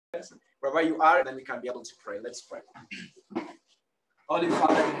wherever you are, and then we can be able to pray. Let's pray. Holy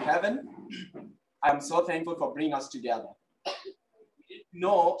Father in heaven, I am so thankful for bringing us together.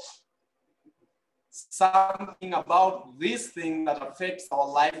 Know something about this thing that affects our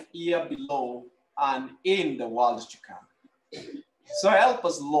life here below and in the world to come. So help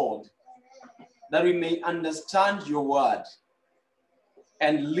us, Lord, that we may understand your word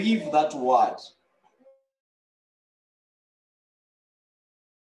and live that word.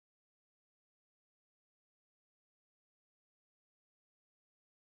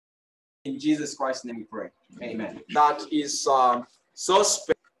 In Jesus Christ's name we pray. Amen. That is so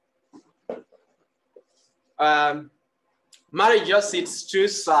special. Marriage just its two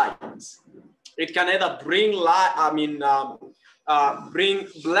sides. It can either bring bring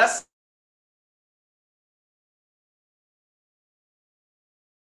blessing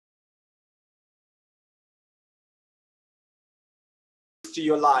to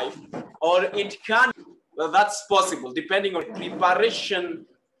your life, or it can. Well, that's possible depending on preparation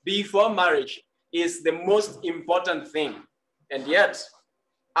before marriage is the most important thing. And yet,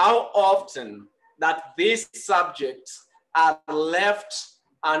 how often that these subjects are left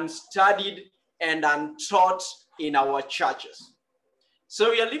unstudied and untaught in our churches.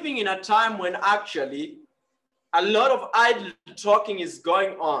 So we are living in a time when actually a lot of idle talking is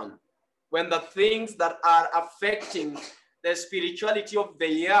going on, when the things that are affecting the spirituality of the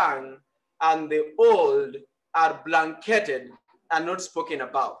young and the old are blanketed and not spoken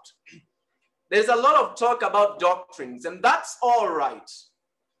about. There's a lot of talk about doctrines, and that's all right.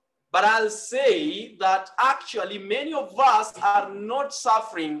 But I'll say that actually many of us are not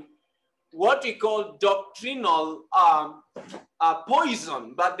suffering what we call doctrinal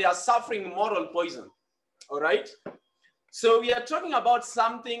poison, but they are suffering moral poison, all right? So we are talking about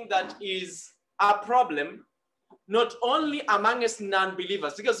something that is a problem, not only amongst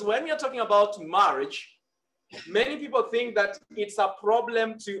non-believers, because when we are talking about marriage, many people think that it's a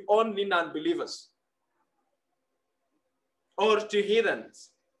problem to only non-believers or to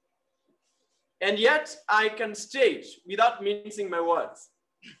heathens. And yet I can state, without mincing my words,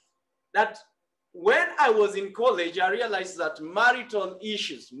 that when I was in college, I realized that marital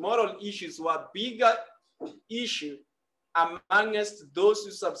issues, moral issues were a bigger issue amongst those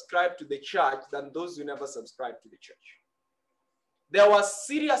who subscribe to the church than those who never subscribe to the church. There were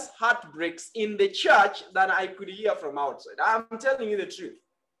serious heartbreaks in the church that I could hear from outside. I'm telling you the truth.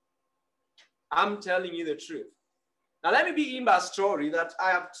 I'm telling you the truth. Now, let me begin by a story that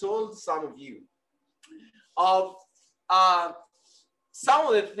I have told some of you of some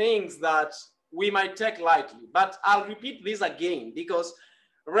of the things that we might take lightly. But I'll repeat this again because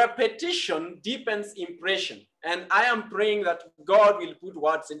repetition deepens impression. And I am praying that God will put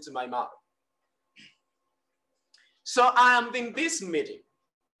words into my mouth. So I am in this meeting,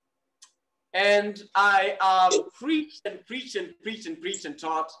 and I preached and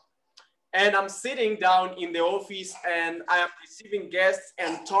taught, and I'm sitting down in the office, and I am receiving guests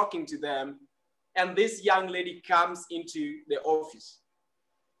and talking to them, and this young lady comes into the office,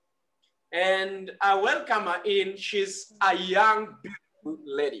 and I welcome her in. She's a young, beautiful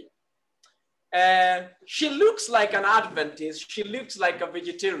lady. She looks like an Adventist. She looks like a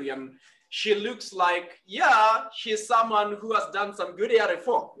vegetarian. She looks like, yeah, she's someone who has done some good hair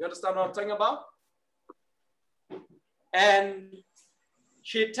reform. You understand what I'm talking about? And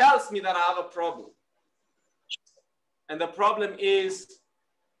she tells me that I have a problem. And the problem is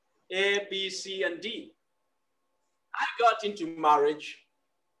A, B, C, and D. I got into marriage,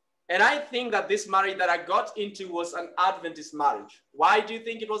 and I think that this marriage that I got into was an Adventist marriage. Why do you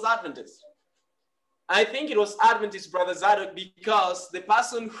think it was Adventist? I think it was Adventist, Brother Zaddoch, because the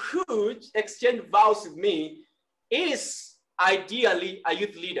person who exchanged vows with me is ideally a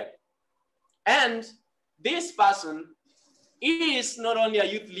youth leader. And this person is not only a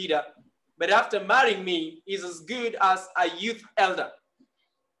youth leader, but after marrying me, is as good as a youth elder.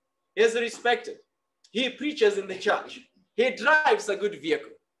 He is respected. He preaches in the church. He drives a good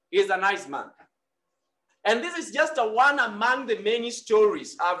vehicle. He is a nice man. And this is just one among the many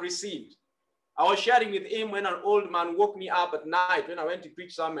stories I've received. I was sharing with him when an old man woke me up at night when I went to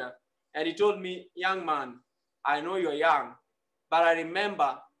preach somewhere. And he told me, young man, I know you're young, but I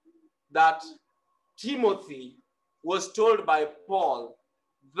remember that Timothy was told by Paul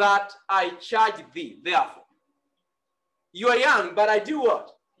that I charge thee. Therefore, you are young, but I do what?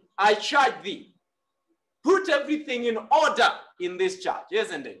 I charge thee. Put everything in order in this church,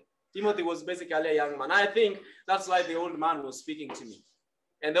 isn't it? Timothy was basically a young man. I think that's why the old man was speaking to me.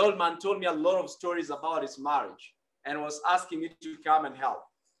 And the old man told me a lot of stories about his marriage and was asking me to come and help.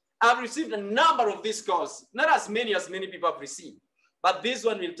 I've received a number of these calls, not as many people have received. But this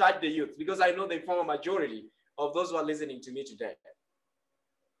one will touch the youth because I know they form a majority of those who are listening to me today.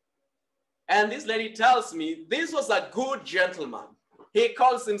 And this lady tells me this was a good gentleman. He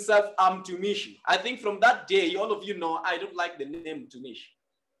calls himself Mtumishi. I think from that day, all of you know I don't like the name Mtumishi.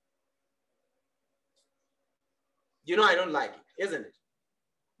 You know I don't like it, isn't it?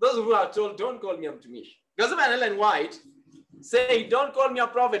 Those who are told, don't call me Mtumishi. Because even Ellen White say, don't call me a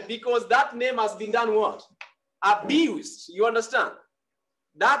prophet because that name has been done what? Abused. You understand?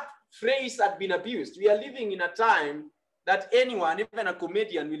 That phrase had been abused. We are living in a time that anyone, even a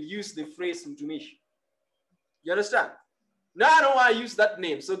comedian, will use the phrase Mtumishi. You understand? Now I don't want to use that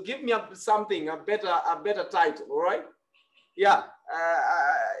name. So give me something, a better title, all right? Yeah.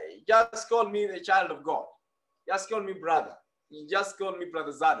 Just call me the child of God. Just call me brother. Just call me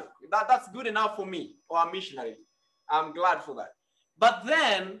Brother Zaddoch. That's good enough for me, or a missionary. I'm glad for that. But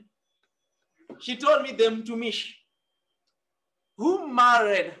then she told me the Mtumishi who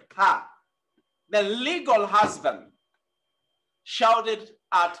married her, the legal husband, shouted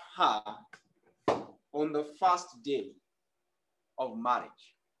at her on the first day of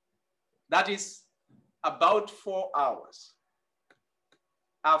marriage. That is about 4 hours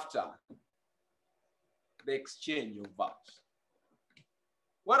after the exchange of vows.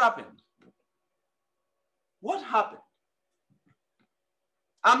 What happened? What happened?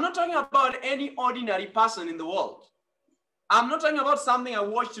 I'm not talking about any ordinary person in the world. I'm not talking about something I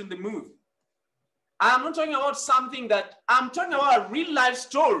watched in the movie. I'm not talking about something I'm talking about a real life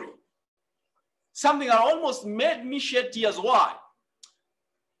story. Something that almost made me shed tears. Why?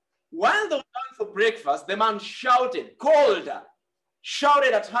 While they were going for breakfast, the man shouted, called her,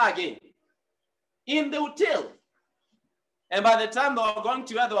 shouted at her again in the hotel. And by the time they were going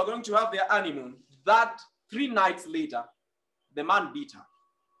to have their honeymoon, that 3 nights later, the man beat her.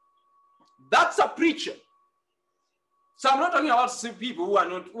 That's a preacher. So I'm not talking about people who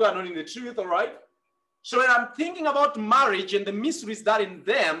are not in the truth, all right? So when I'm thinking about marriage and the mysteries that in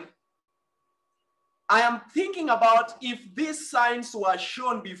them, I am thinking about if these signs were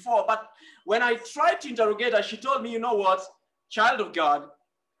shown before. But when I tried to interrogate her, she told me, you know what, child of God,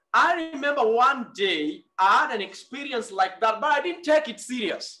 I remember one day I had an experience like that, but I didn't take it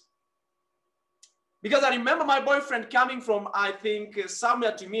serious. Because I remember my boyfriend coming from, I think,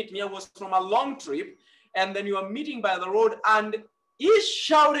 somewhere to meet me. I was from a long trip, and then we were meeting by the road, and he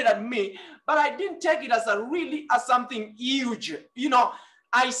shouted at me, but I didn't take it as something huge. You know,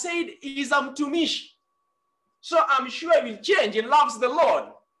 I said, he's Mtumishi. So I'm sure he will change. He loves the Lord.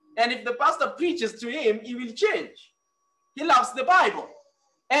 And if the pastor preaches to him, he will change. He loves the Bible.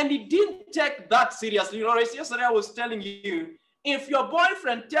 And he didn't take that seriously. You know, yesterday I was telling you, if your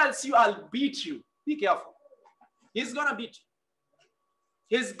boyfriend tells you, I'll beat you, be careful. He's going to beat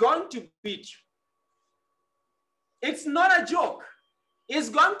you. He's going to beat you. It's not a joke. He's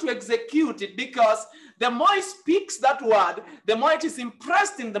going to execute it because the more he speaks that word, the more it is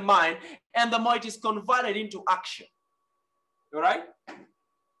impressed in the mind and the more it is converted into action. All right?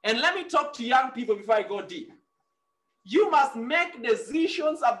 And let me talk to young people before I go deep. You must make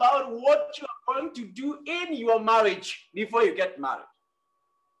decisions about what you are going to do in your marriage before you get married.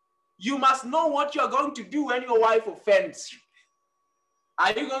 You must know what you are going to do when your wife offends you.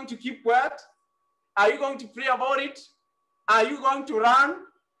 Are you going to keep quiet? Are you going to pray about it? Are you going to run?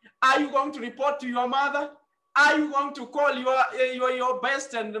 Are you going to report to your mother? Are you going to call your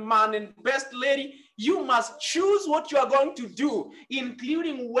best man and best lady? You must choose what you are going to do,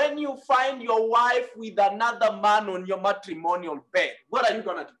 including when you find your wife with another man on your matrimonial bed. What are you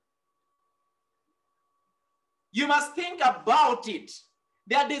going to do? You must think about it.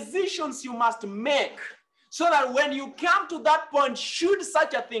 There are decisions you must make so that when you come to that point, should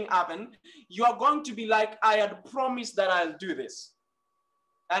such a thing happen, you are going to be like, I had promised that I'll do this.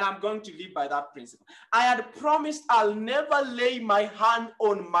 And I'm going to live by that principle. I had promised I'll never lay my hand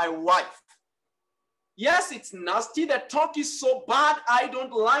on my wife. Yes, it's nasty. The talk is so bad. I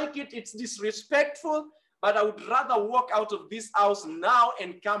don't like it. It's disrespectful. But I would rather walk out of this house now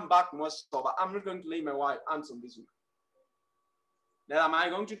and come back more sober. I'm not going to lay my hands on this woman. Then am I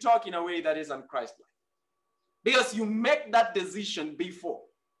going to talk in a way that is unchristlike? Because you make that decision before.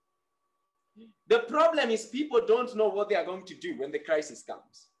 The problem is people don't know what they are going to do when the crisis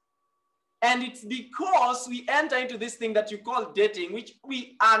comes. And it's because we enter into this thing that you call dating, which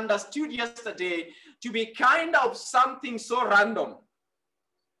we understood yesterday to be kind of something so random,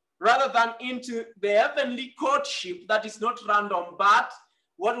 rather than into the heavenly courtship that is not random, but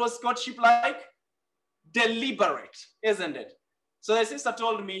what was courtship like? Deliberate, isn't it? So the sister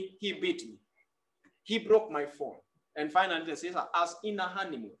told me he beat me. He broke my phone. And finally the sister asked in a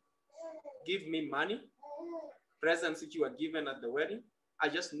honeymoon, give me money presents which you were given at the wedding. I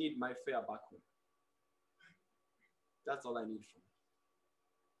just need my fare back home. That's all I need from him.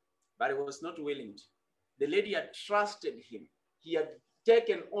 But he was not willing to. The lady had trusted him. He had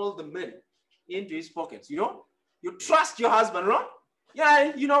taken all the money into his pockets. You know, you trust your husband, right?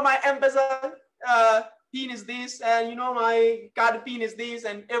 Yeah, you know, my M-Pesa pin is this, and you know, my card pin is this,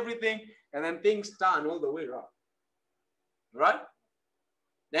 and everything. And then things turn all the way around. Right?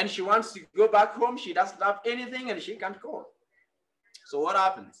 Then she wants to go back home. She doesn't have anything, and she can't call. So what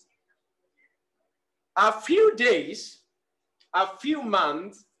happens? A few days, a few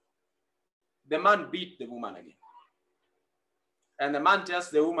months, the man beat the woman again. And the man tells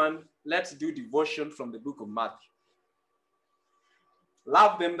the woman, let's do devotion from the book of Matthew.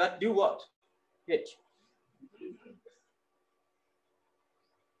 Love them that do what? Hate you.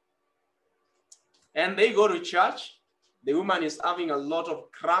 And they go to church. The woman is having a lot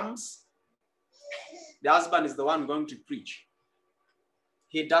of crumbs. The husband is the one going to preach.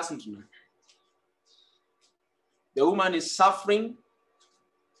 He doesn't know. The woman is suffering.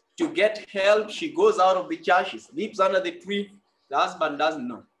 To get help, she goes out of the church. She sleeps under the tree. The husband doesn't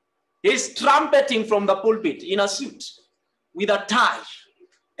know. He's trumpeting from the pulpit in a suit with a tie.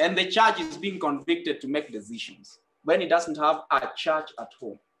 And the church is being convicted to make decisions when he doesn't have a church at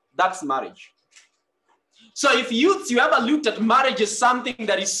home. That's marriage. So if youths, you ever looked at marriage as something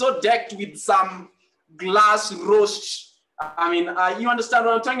that is so decked with some glass roast, you understand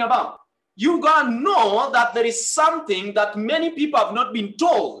what I'm talking about? You gotta know that there is something that many people have not been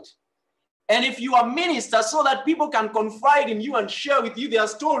told. And if you are minister so that people can confide in you and share with you their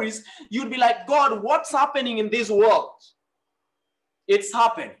stories, you'd be like, God, what's happening in this world? It's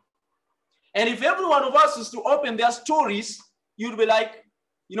happening. And if every one of us is to open their stories, you'd be like,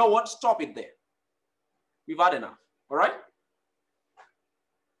 you know what? Stop it there. We've had enough. All right?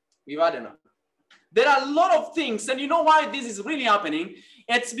 We've had enough. There are a lot of things, and you know why this is really happening?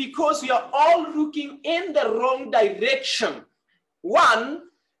 It's because we are all looking in the wrong direction. One,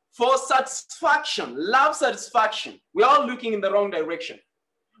 for satisfaction, love satisfaction. We are all looking in the wrong direction.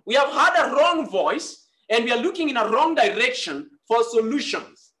 We have had a wrong voice, and we are looking in a wrong direction for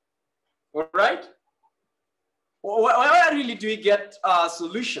solutions. All right? Where really do we get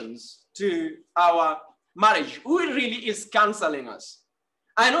solutions to our marriage? Who really is counseling us?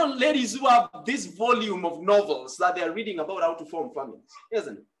 I know ladies who have this volume of novels that they're reading about how to form families,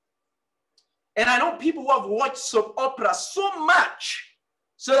 isn't it? And I know people who have watched soap opera so much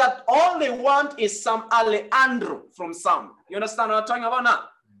so that all they want is some Alejandro from some. You understand what I'm talking about now?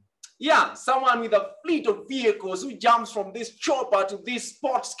 Yeah, someone with a fleet of vehicles who jumps from this chopper to this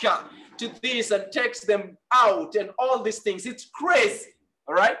sports car to this and takes them out and all these things. It's crazy,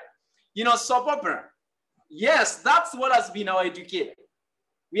 all right? You know, soap opera. Yes, that's what has been our education.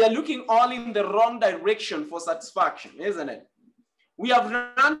 We are looking all in the wrong direction for satisfaction, isn't it? We have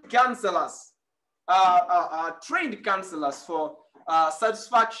run counselors, trained counselors for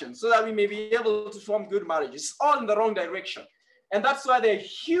satisfaction so that we may be able to form good marriages, all in the wrong direction. And that's why there are a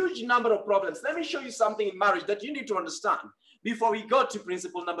huge number of problems. Let me show you something in marriage that you need to understand before we go to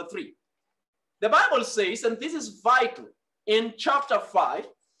principle number 3. The Bible says, and this is vital, in chapter 5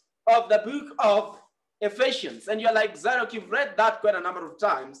 of the book of Ephesians, and you're like, Zaddoch, you've read that quite a number of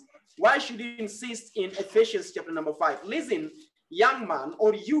times. Why should you insist in Ephesians chapter number 5? Listen, young man,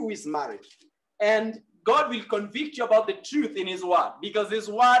 or you who is married, and God will convict you about the truth in his word, because his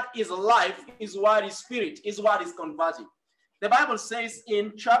word is life, his word is spirit, his word is converting. The Bible says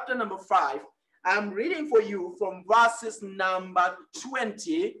in chapter number 5, I'm reading for you from verses number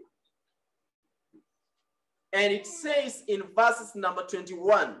 20, and it says in verses number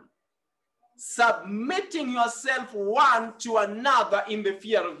 21, submitting yourself one to another in the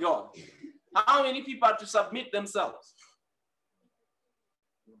fear of God. How many people are to submit themselves?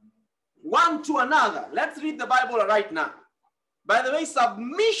 One to another. Let's read the Bible right now. By the way,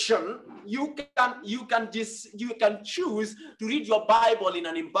 submission, you can choose to read your Bible in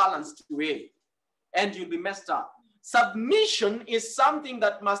an imbalanced way, and you'll be messed up. Submission is something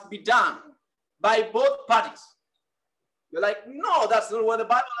that must be done by both parties. You're like, no, that's not what the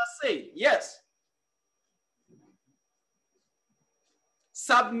Bible has said. Yes.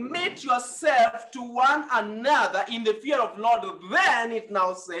 Submit yourself to one another in the fear of Lord. Then it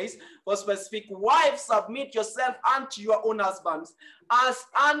now says, for specific, wives, submit yourself unto your own husbands as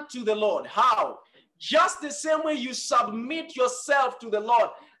unto the Lord. How? Just the same way you submit yourself to the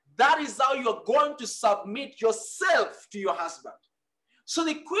Lord, that is how you're going to submit yourself to your husband. So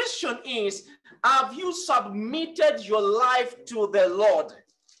the question is, have you submitted your life to the Lord?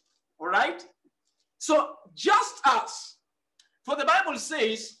 All right? So just as, for the Bible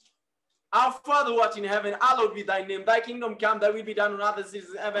says, Our Father who art in heaven, hallowed be thy name. Thy kingdom come, thy will be done on earth as it is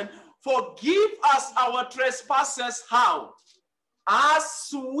in heaven. Forgive us our trespasses. How?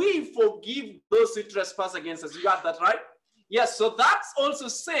 As we forgive those who trespass against us. You got that right? Yes, so that's also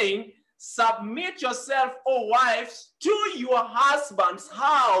saying, submit yourself, O wives, to your husbands.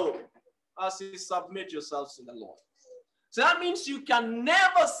 How? As you submit yourselves to the Lord. So that means you can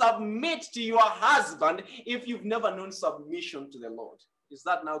never submit to your husband if you've never known submission to the Lord. Is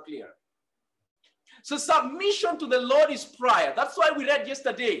that now clear? So submission to the Lord is prior. That's why we read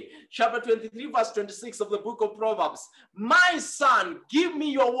yesterday, chapter 23, verse 26 of the book of Proverbs. My son, give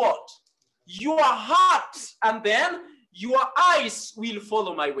me your what? Your heart, and then your eyes will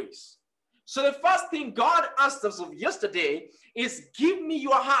follow my ways. So the first thing God asked us of yesterday is give me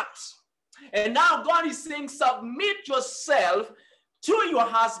your heart. And now God is saying submit yourself to your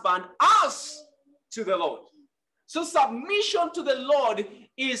husband as to the Lord. So submission to the Lord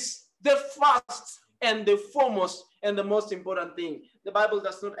is the first and the foremost and the most important thing. The Bible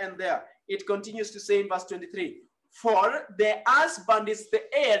does not end there. It continues to say in verse 23, for the husband is the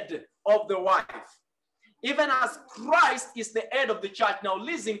head of the wife, even as Christ is the head of the church. Now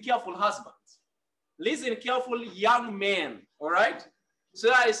listen careful, husbands. Listen careful, young men, all right?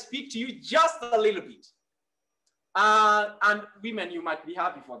 So I speak to you just a little bit. And women, you might be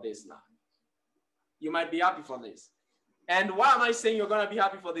happy for this now. You might be happy for this. And why am I saying you're going to be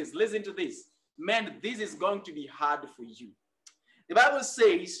happy for this? Listen to this. Men, this is going to be hard for you. The Bible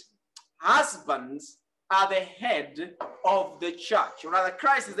says husbands are the head of the church. Or rather,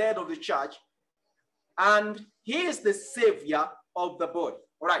 Christ is the head of the church. And he is the savior of the body.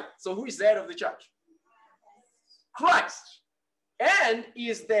 All right. So who is the head of the church? Christ. And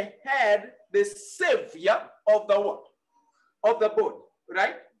is the head, the savior of the what? Of the body.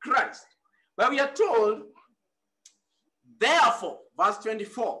 Right? Christ. But we are told, therefore, verse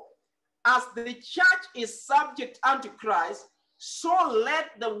 24, as the church is subject unto Christ, so let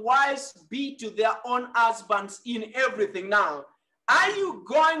the wives be to their own husbands in everything. Now, are you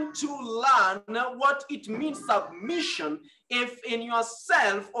going to learn what it means submission if in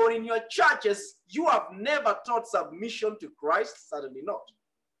yourself or in your churches you have never taught submission to Christ? Certainly not.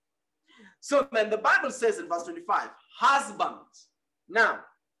 So then the Bible says in verse 25, husbands, now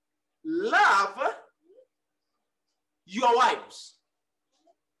love your wives,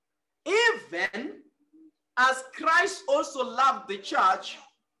 even as Christ also loved the church,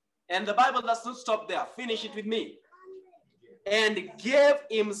 and the Bible does not stop there. Finish it with me. And gave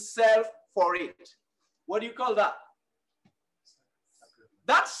himself for it. What do you call that?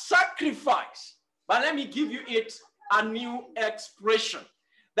 That's sacrifice. But let me give you it a new expression.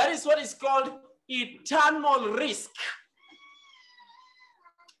 That is what is called eternal risk.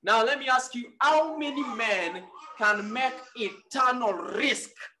 Now let me ask you, how many men can make eternal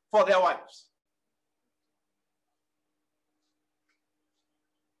risk for their wives?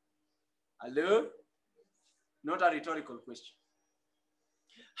 Hello? Not a rhetorical question.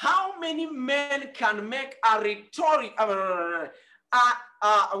 How many men can make a rhetorical,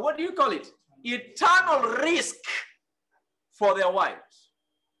 what do you call it? Eternal risk for their wives?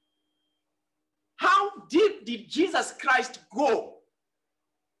 How deep did Jesus Christ go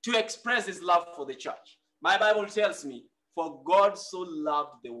to express his love for the church? My Bible tells me, for God so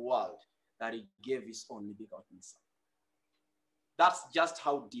loved the world that he gave his only begotten son. That's just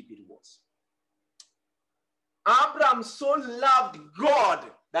how deep it was. Abraham so loved God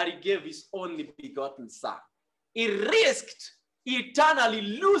that he gave his only begotten son. He risked eternally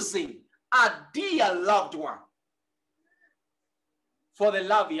losing a dear loved one for the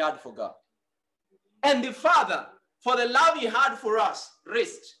love he had for God. And the Father, for the love he had for us,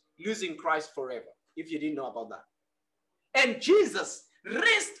 risked losing Christ forever, if you didn't know about that. And Jesus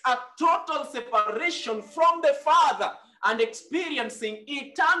risked a total separation from the Father and experiencing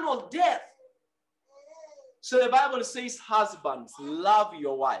eternal death. So the Bible says, husbands, love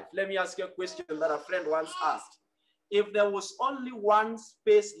your wife. Let me ask you a question that a friend once asked. If there was only one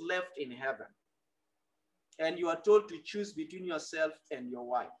space left in heaven, and you are told to choose between yourself and your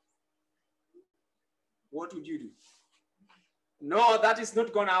wife, what would you do? No, that is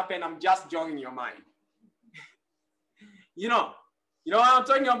not going to happen. I'm just jogging your mind. You know what I'm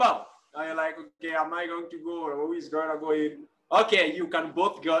talking about? Are you like, okay, am I going to go, or who is going to go in? Okay, you can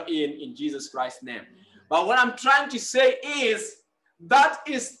both go in Jesus Christ's name. But what I'm trying to say is, that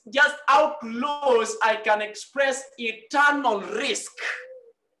is just how close I can express eternal risk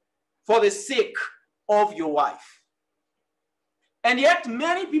for the sake of your wife. And yet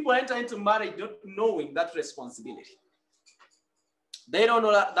many people enter into marriage not knowing that responsibility. They don't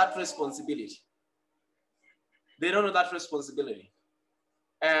know that responsibility. They don't know that responsibility.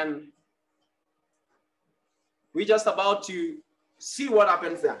 And We're just about to see what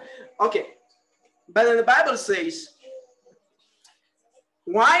happens there. Okay. But then the Bible says,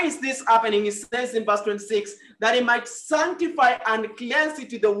 why is this happening? It says in verse 26, that he might sanctify and cleanse it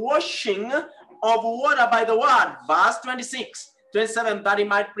to the washing of water by the word. Verse 26, 27, that he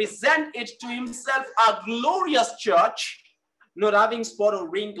might present it to himself a glorious church, not having spot or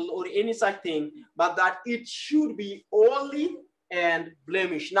wrinkle or any such thing, but that it should be holy and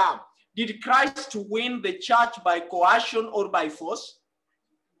blemished. Now, did Christ win the church by coercion or by force?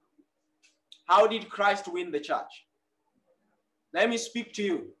 How did Christ win the church? Let me speak to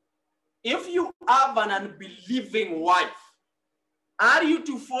you. If you have an unbelieving wife, are you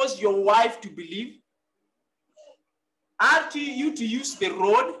to force your wife to believe? Are you to use the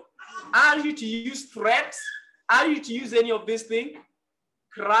rod? Are you to use threats? Are you to use any of these things?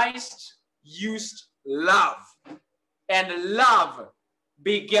 Christ used love. And love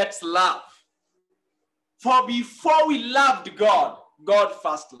begets love. For before we loved God, God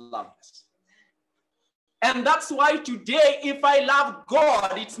first loved us. And that's why today, if I love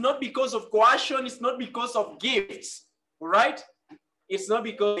God, it's not because of coercion, it's not because of gifts, all right? It's not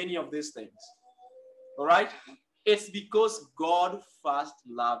because of any of these things, all right? It's because God first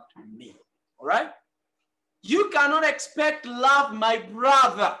loved me, all right? You cannot expect love, my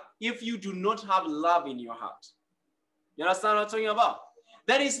brother, if you do not have love in your heart. You understand what I'm talking about?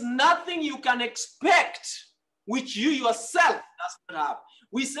 There is nothing you can expect which you yourself does not have.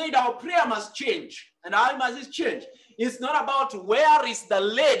 We said our prayer must change. And how must it change? It's not about where is the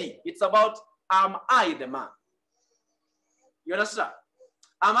lady. It's about, am I the man? You understand?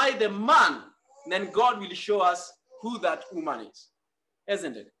 Am I the man? Then God will show us who that woman is.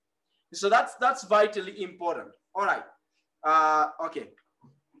 Isn't it? So that's vitally important. All right. Okay.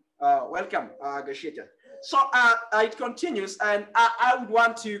 Welcome, Gashita. So it continues, and I would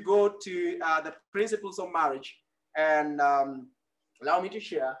want to go to the principles of marriage, and allow me to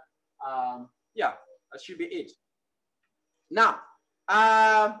share. Yeah, that should be it. Now,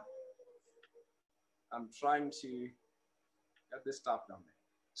 I'm trying to get this stuff down there.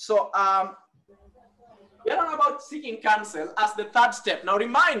 So we're talking about seeking counsel as the third step. Now,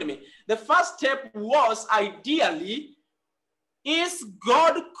 remind me, the first step was ideally, is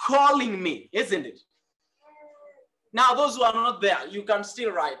God calling me, isn't it? Now, those who are not there, you can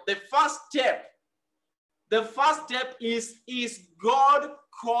still write. The first step is God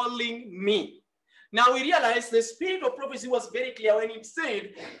calling me? Now, we realize the spirit of prophecy was very clear when it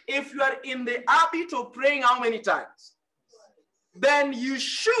said, if you are in the habit of praying how many times? Then you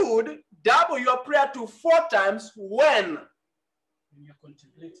should double your prayer to 4 times when you're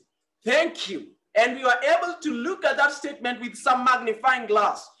contemplating. Thank you. And we were able to look at that statement with some magnifying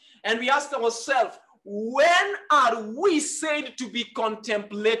glass. And we asked ourselves, when are we said to be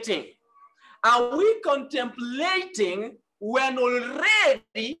contemplating? Are we contemplating when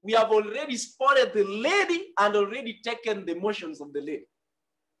already we have already spotted the lady and already taken the motions of the lady?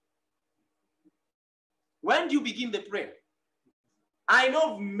 When do you begin the prayer? I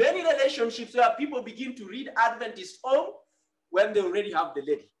know of many relationships where people begin to read Adventist home when they already have the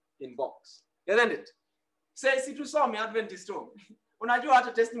lady in box. Isn't it? Say, si tusome Adventist home. Unajua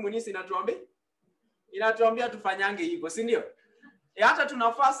hata testimonies inatuambia tufanyange hivyo, si ndio? Hata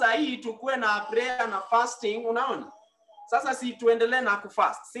tunafaa saa hii tukue na prayer na fasting, unaona? Sasa si tuendelee na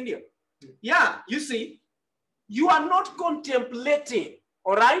kufast, si ndio? Yeah, you see, you are not contemplating,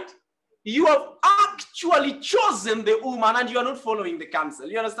 all right? You have actually chosen the woman and you are not following the counsel.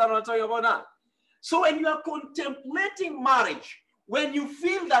 You understand what I'm talking about now? So when you are contemplating marriage, when you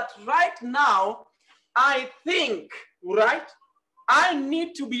feel that right now, I think, right, I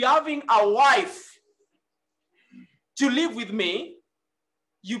need to be having a wife to live with me,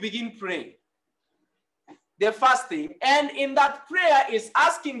 you begin praying. The first thing, and in that prayer is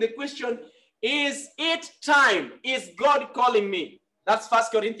asking the question, is it time? Is God calling me? That's 1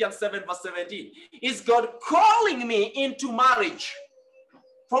 Corinthians 7 verse 17. Is God calling me into marriage?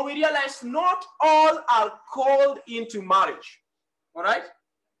 For we realize not all are called into marriage, all right,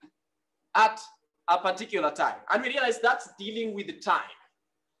 at a particular time. And we realize that's dealing with the time.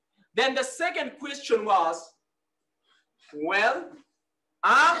 Then the second question was, well,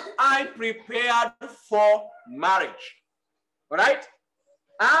 am I prepared for marriage? All right?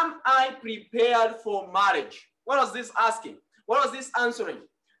 Am I prepared for marriage? What was this asking? What was this answering?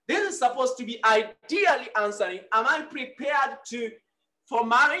 This is supposed to be ideally answering, am I prepared for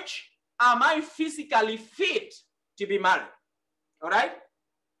marriage? Am I physically fit to be married? All right?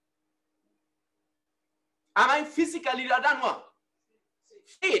 Am I physically done what?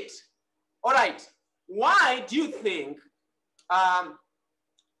 Fit. All right. Why do you think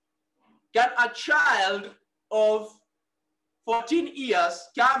can a child of 14 years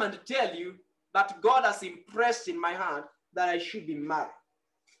come and tell you that God has impressed in my heart that I should be married.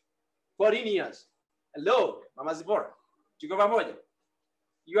 14 years. Hello, Mama Zipporah. Tuko pamoja?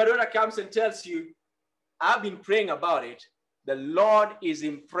 Your daughter comes and tells you, I've been praying about it. The Lord is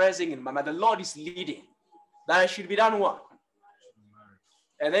impressing in my mind. The Lord is leading. That I should be done what?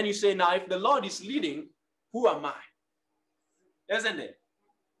 And then you say, now, if the Lord is leading, who am I? Isn't it?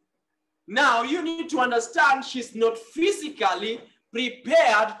 Now, you need to understand she's not physically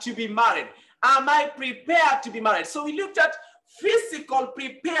prepared to be married. Am I prepared to be married? So we looked at physical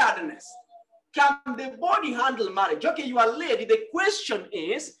preparedness. Can the body handle marriage? Okay, you are a lady. The question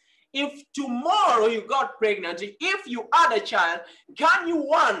is, if tomorrow you got pregnant, if you had a child, can you,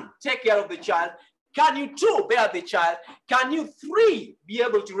 one, take care of the child? Can you, two, bear the child? Can you, three, be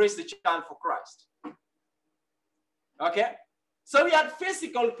able to raise the child for Christ? Okay? So we had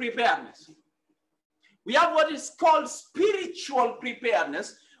physical preparedness. We have what is called spiritual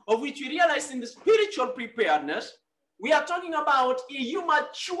preparedness, of which we realize in the spiritual preparedness, we are talking about a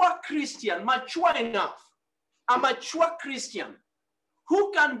mature Christian, mature enough, a mature Christian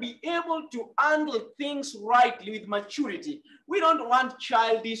who can be able to handle things rightly with maturity. We don't want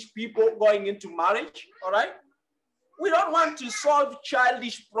childish people going into marriage, all right? We don't want to solve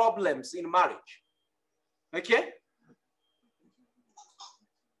childish problems in marriage, okay?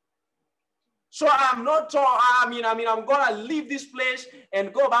 So I'm going to leave this place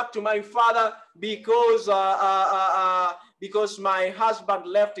and go back to my father because my husband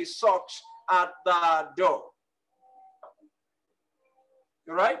left his socks at the door.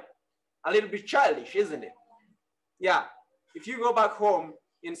 All right? A little bit childish, isn't it? Yeah. If you go back home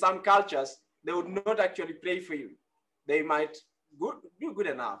in some cultures, they would not actually pray for you. They might do good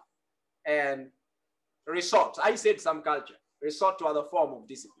enough and resort. I said some culture, resort to other form of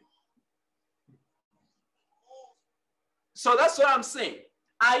discipline. So that's what I'm saying.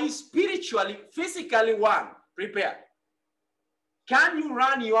 Are you spiritually, physically, one, prepared? Can you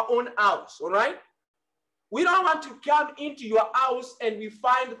run your own house, all right? We don't want to come into your house and we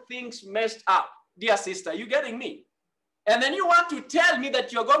find things messed up. Dear sister, you getting me? And then you want to tell me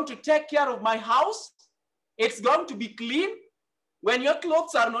that you're going to take care of my house? It's going to be clean? When your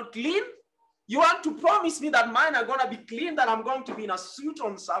clothes are not clean? You want to promise me that mine are going to be clean, that I'm going to be in a suit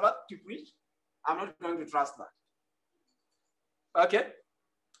on Sabbath to preach? I'm not going to trust that. Okay?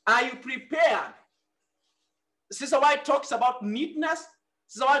 Are you prepared? Sister White talks about neatness.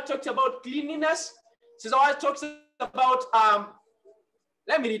 Sister White talks about cleanliness. Sister White talks about,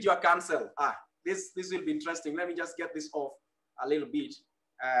 let me read your counsel. This will be interesting. Let me just get this off a little bit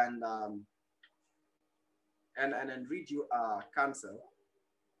and read you counsel.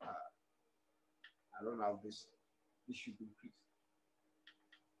 I don't know how this should be increased.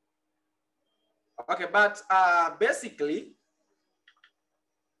 Okay, but basically,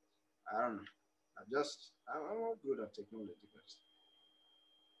 I don't know. I'm not good at technology.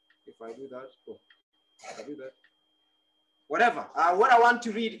 If I do that, if I do that. Whatever. What I want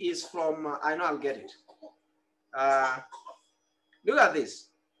to read is from, I know I'll get it. Look at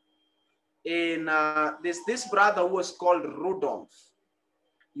this. In this brother who was called Rudolph.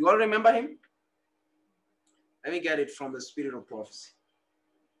 You all remember him? Let me get it from the Spirit of Prophecy.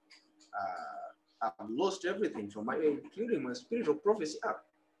 I've lost everything from including my Spirit of Prophecy app.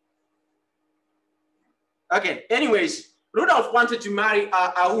 Okay, anyways, Rudolph wanted to marry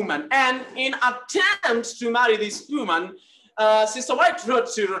a woman, and in attempts to marry this woman, Sister White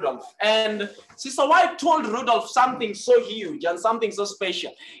wrote to Rudolph, and Sister White told Rudolph something so huge and something so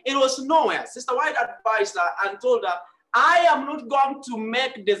special. It was nowhere. Sister White advised her and told her, I am not going to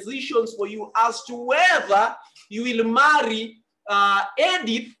make decisions for you as to whether you will marry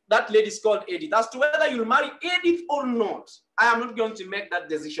Edith, that lady is called Edith, as to whether you'll marry Edith or not. I am not going to make that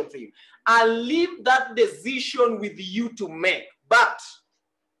decision for you. I'll leave that decision with you to make. But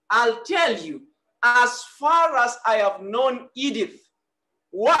I'll tell you, as far as I have known Edith,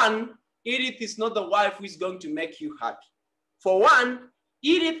 one, Edith is not the wife who is going to make you happy. For one,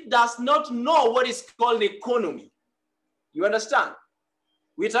 Edith does not know what is called economy. You understand?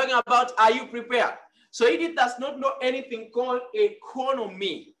 We're talking about, are you prepared? So Edith does not know anything called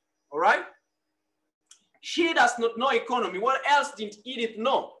economy, all right? She does not know economy. What else did Edith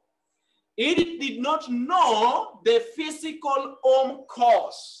know? Edith did not know the physical home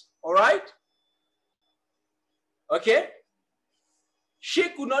course, all right? Okay? She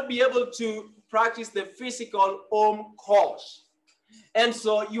could not be able to practice the physical home course. And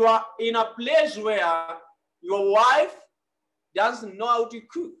so you are in a place where your wife doesn't know how to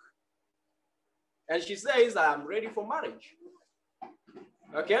cook. And she says, I am ready for marriage.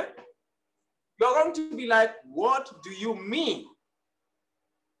 Okay? you're going to be like, what do you mean?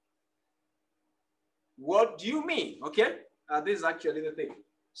 What do you mean? Okay, this is actually the thing.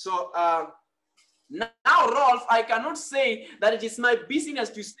 So now, Rolf, I cannot say that it is my business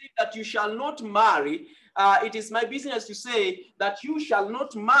to say that you shall not marry. It is my business to say that you shall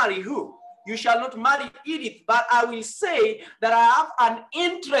not marry who? You shall not marry Edith, but I will say that I have an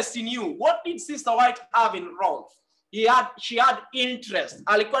interest in you. What did Sister White have in Rolf? She had interest.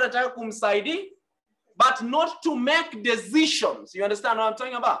 Alikuwa anataka kumsaidia, but not to make decisions. You understand what I'm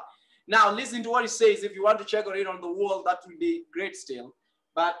talking about? Now, listen to what it says. If you want to check it on the wall, that will be great still.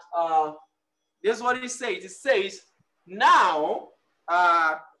 But this is what it says. It says, now,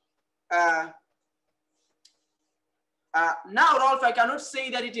 now, Rolf, I cannot say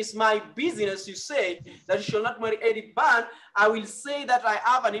that it is my business to say that you shall not marry Edith, but I will say that I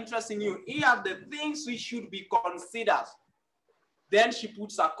have an interest in you. Here are the things which should be considered. Then she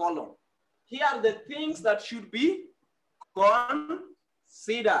puts a column. Here are the things that should be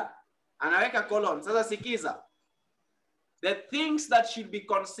considered. Anaweka column. Sasa sikiza. The things that should be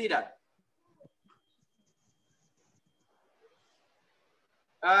considered.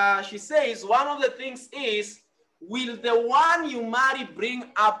 She says one of the things is, will the one you marry bring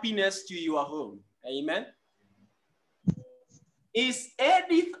happiness to your home? Amen. Is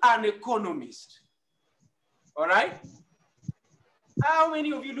Edith an economist? All right. How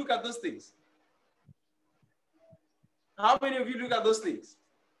many of you look at those things? How many of you look at those things?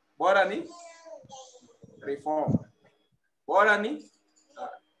 Bora ni reform. Bora ni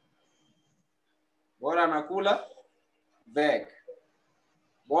bora nakula veg.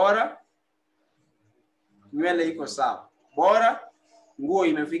 Bora nywele iko sawa. Bora nguo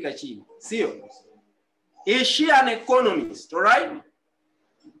imefika chini. Sio? Is she an economist? All right?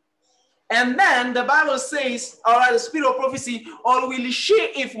 And then the Bible says, all right, the spirit of prophecy, or will she,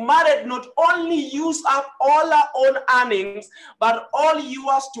 if married, not only use up all her own earnings, but all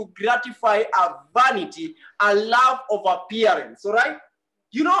yours to gratify her vanity, a love of appearance, all right?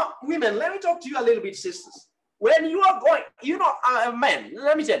 You know, women, let me talk to you a little bit, sisters. When you are going, you know, men,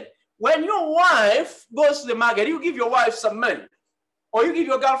 let me tell you, when your wife goes to the market, you give your wife some money, or you give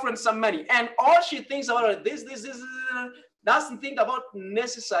your girlfriend some money, and all she thinks about is this, doesn't think about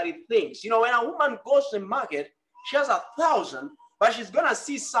necessary things. You know, when a woman goes to the market, she has 1,000, but she's going to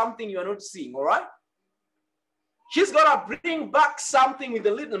see something you're not seeing, all right? She's going to bring back something with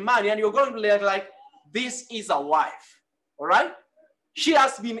a little money, and you're going to be like, this is a wife, all right? She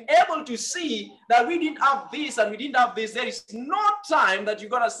has been able to see that we didn't have this and we didn't have this. There is no time that you're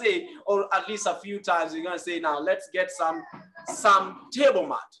going to say, or at least a few times, you're going to say, now let's get some table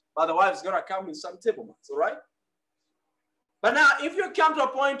mat. But the wife's going to come with some table mats, all right? But now, if you come to a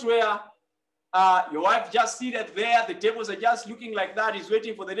point where your wife just seated there, the tables are just looking like that, is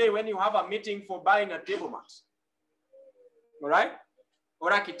waiting for the day when you have a meeting for buying a table mat. All right?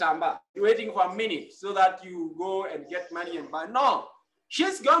 Or a kitamba. You're waiting for a minute so that you go and get money and buy. No.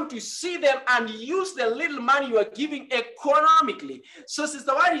 She's going to see them and use the little money you are giving economically. So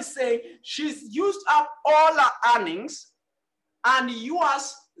Sister White is saying she's used up all her earnings and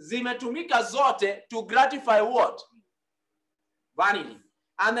yours zimetumika zote to gratify what? Vanity.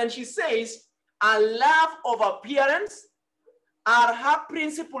 And then she says, a love of appearance. Are her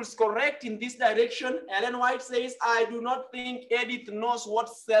principles correct in this direction? Ellen White says, I do not think Edith knows what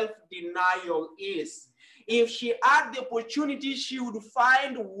self-denial is. If she had the opportunity, she would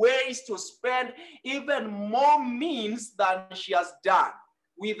find ways to spend even more means than she has done.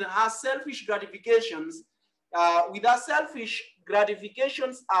 With her selfish gratifications, have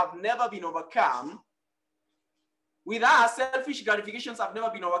never been overcome. With her, selfish gratifications have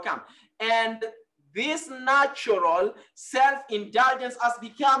never been overcome. And this natural self-indulgence has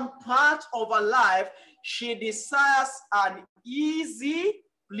become part of her life. She desires an easy,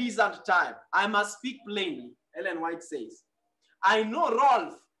 pleasant time. I must speak plainly, Ellen White says. I know,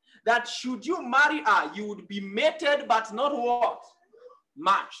 Rolf, that should you marry her, you would be mated, but not what?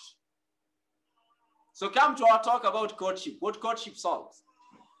 Matched. So come to our talk about courtship. What courtship solves?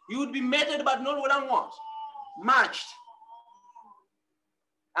 You would be mated, but not what? Matched.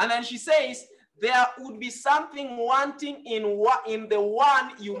 And then she says, there would be something wanting in the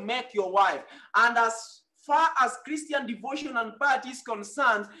one you make your wife. And as far as Christian devotion and piety is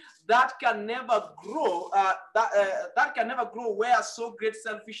concerned, that can never grow. That can never grow where so great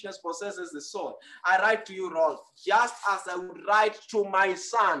selfishness possesses the soul. I write to you, Rolf, just as I would write to my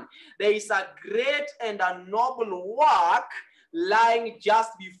son. There is a great and a noble work lying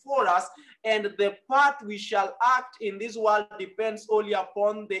just before us, and the part we shall act in this world depends only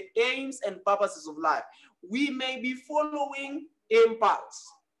upon the aims and purposes of life. We may be following impulse,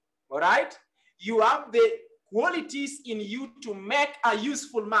 all right? You have the qualities in you to make a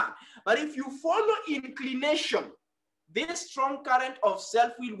useful man. But if you follow inclination, this strong current of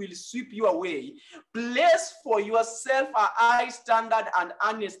self-will will sweep you away. Place for yourself a high standard and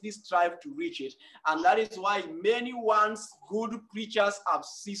earnestly strive to reach it. And that is why many once good preachers have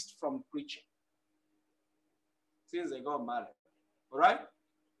ceased from preaching since they got married. All right?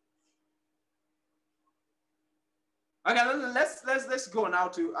 Okay, let's go now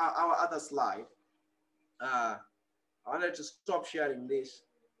to our other slide. I wanted to stop sharing this.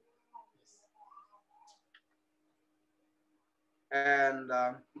 And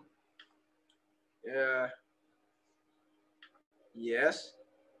yes.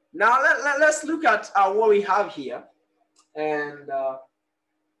 Now let's look at what we have here. And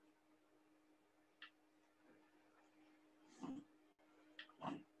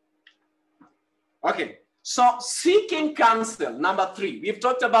okay, so seeking counsel, number 3. We've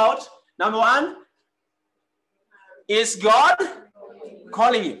talked about number 1, is God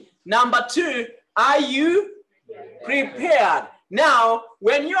calling you? Number 2, are you prepared? Now,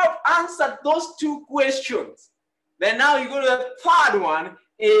 when you have answered those 2 questions, then now you go to the third one,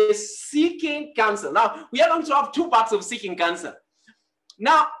 is seeking counsel. Now, we are going to have 2 parts of seeking counsel.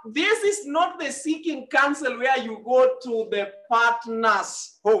 Now, this is not the seeking counsel where you go to the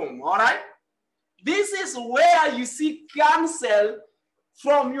partner's home, all right? This is where you seek counsel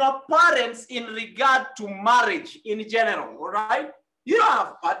from your parents in regard to marriage in general, all right? You don't have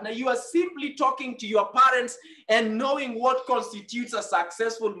a partner. You are simply talking to your parents and knowing what constitutes a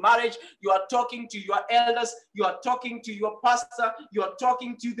successful marriage. You are talking to your elders. You are talking to your pastor. You are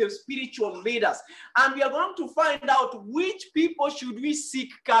talking to the spiritual leaders. And we are going to find out which people should we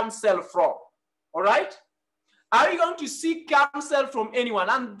seek counsel from, all right? Are we going to seek counsel from anyone?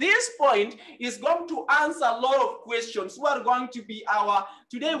 And this point is going to answer a lot of questions. Who are going to be our,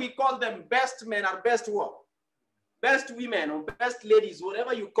 today we call them best men or best what? Best women or best ladies,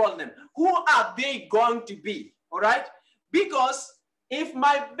 whatever you call them. Who are they going to be? All right? Because if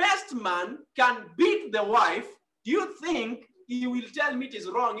my best man can beat the wife, do you think he will tell me it is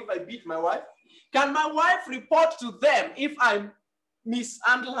wrong if I beat my wife? Can my wife report to them if I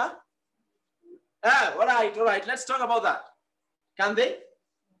mishandle her? All right. Let's talk about that. Can they?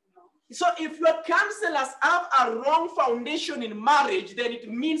 So if your counselors have a wrong foundation in marriage, then it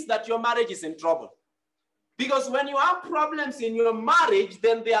means that your marriage is in trouble. Because when you have problems in your marriage,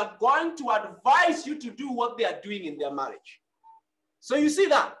 then they are going to advise you to do what they are doing in their marriage. So you see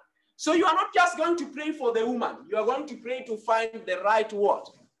that? So you are not just going to pray for the woman. You are going to pray to find the right word.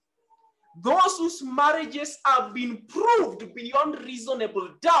 Those whose marriages have been proved beyond reasonable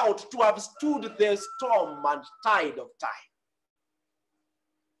doubt to have stood the storm and tide of time.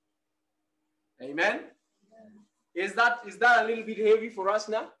 Amen? Is that a little bit heavy for us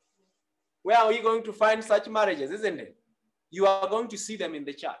now? Where are we going to find such marriages, isn't it? You are going to see them in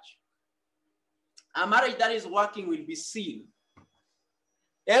the church. A marriage that is working will be seen.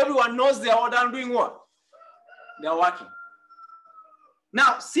 Everyone knows they are done doing what? They are working.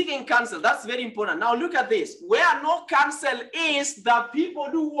 Now, seeking counsel, that's very important. Now look at this. Where no counsel is, the people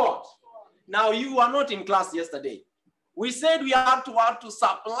do what? Now you were not in class yesterday. We said we have to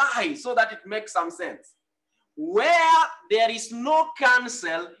supply so that it makes some sense. Where there is no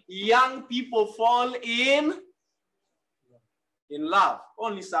counsel, young people fall in love.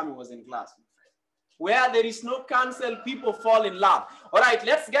 Only Sammy was in class. Where there is no counsel, people fall in love. All right,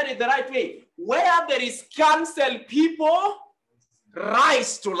 let's get it the right way. Where there is counsel, people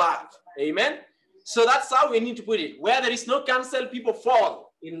rise to love. Amen. So that's how we need to put it. Where there is no counsel, people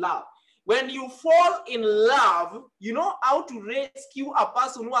fall in love. When you fall in love, you know how to rescue a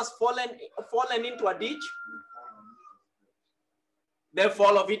person who has fallen into a ditch? The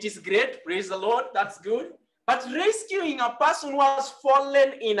fall of it is great. Praise the Lord. That's good. But rescuing a person who has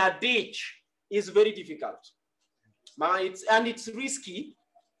fallen in a ditch is very difficult. And it's risky.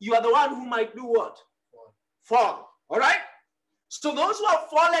 You are the one who might do what? Fall. All right? So those who have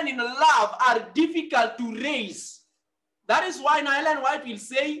fallen in love are difficult to raise. That is why Ellen White will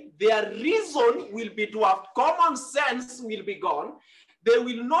say their reason will be dwarfed. Common sense will be gone. They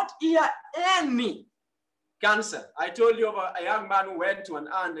will not hear any counsel. I told you about a young man who went to an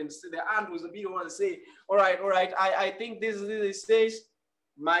aunt and the aunt was a bit want to say, all right, I think this says,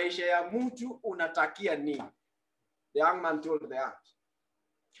 maisha ya mtu unatakia nini? The young man told the aunt.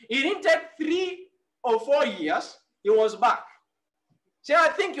 It didn't take 3 or 4 years. He was back. Say, I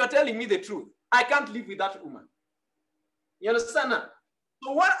think you're telling me the truth. I can't live with that woman. You understand that?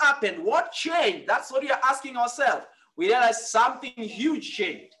 So what happened? What changed? That's what we are asking ourselves. We realized something huge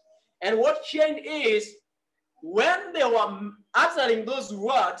changed. And what changed is when they were uttering those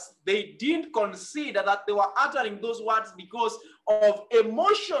words, they didn't consider that they were uttering those words because of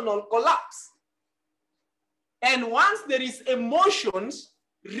emotional collapse. And once there is emotions,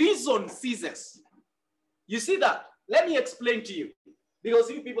 reason ceases. You see that? Let me explain to you. Because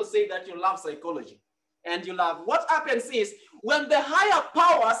you people say that you love psychology. And you love. What happens is, when the higher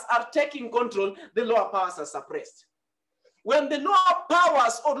powers are taking control, the lower powers are suppressed. When the lower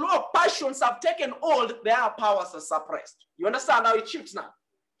powers or lower passions have taken hold, the higher powers are suppressed. You understand how it shifts now?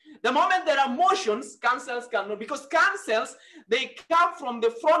 The moment there are emotions, cancels cannot, because cancels, they come from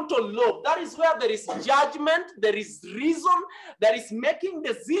the frontal lobe. That is where there is judgment, there is reason, there is making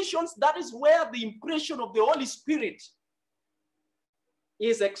decisions. That is where the impression of the Holy Spirit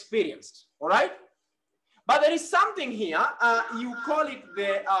is experienced. All right? But there is something here. You call it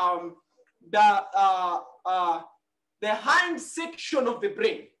the hind section of the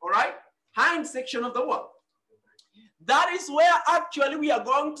brain. All right? Hind section of the what? That is where actually we are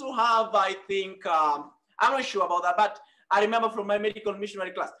going to have, I think, I'm not sure about that, but I remember from my medical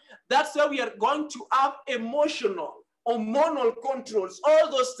missionary class, that's where we are going to have emotional, hormonal controls, all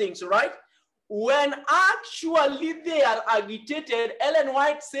those things, right? When actually they are agitated, Ellen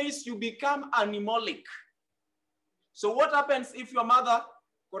White says you become animalic. So what happens if your mother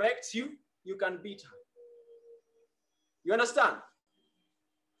corrects you? You can beat her. You understand?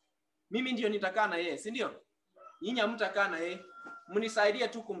 Mimi ndio nitakaa na yeye, si ndio? Nyinyi hamtakaa na yeye. Mnisaidie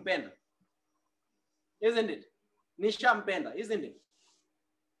tu kumpenda. Isn't it? Nishampenda, isn't it?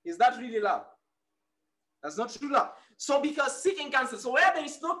 Is that really love? That's not true love. So because seeking counsel, so where there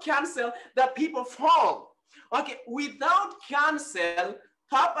is no counsel, the people fall. Okay, without counsel,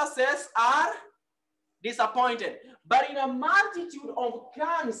 purposes are disappointed. But in a multitude of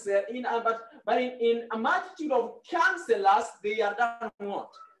counsel, in a multitude of counselors, they are done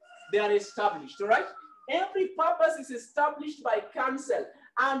what? They are established, all right? Every purpose is established by counsel,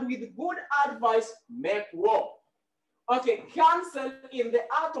 and with good advice, make war. Okay, counsel in the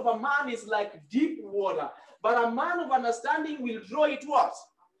heart of a man is like deep water, but a man of understanding will draw it what?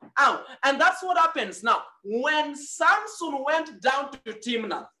 Out. And that's what happens now. When Samson went down to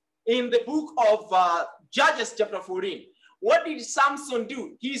Timnah in the book of Judges chapter 14, what did Samson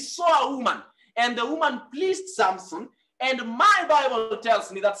do? He saw a woman, and the woman pleased Samson. And my Bible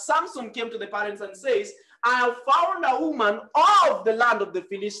tells me that Samson came to the parents and says, I have found a woman of the land of the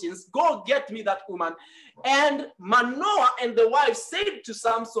Philistines. Go get me that woman. And Manoah and the wife said to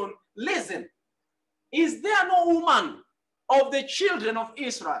Samson, listen, is there no woman of the children of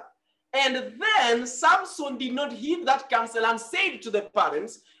Israel? And then Samson did not heed that counsel and said to the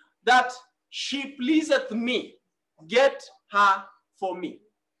parents that she pleaseth me. Get her for me.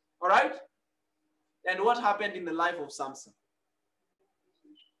 All right? And what happened in the life of Samson?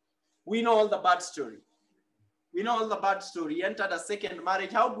 We know all the bad story. We know all the bad story. He entered a second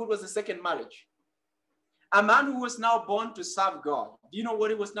marriage. How good was the second marriage? A man who was now born to serve God. Do you know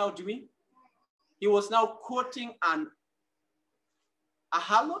what he was now doing? He was now courting a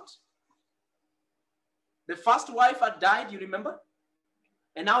harlot. The first wife had died, you remember?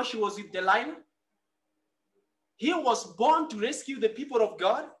 And now she was with Delilah. He was born to rescue the people of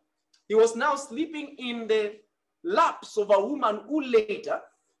God. He was now sleeping in the laps of a woman who later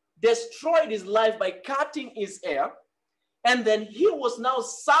destroyed his life by cutting his hair. And then he was now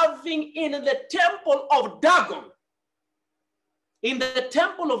serving in the temple of Dagon. In the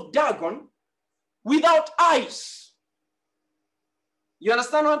temple of Dagon without eyes. You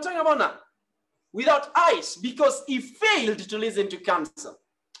understand what I'm talking about now? Without eyes, because he failed to listen to counsel.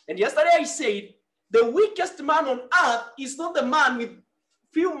 And yesterday I said, the weakest man on earth is not the man with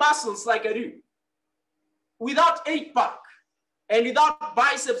few muscles like I do, without 8-pack, and without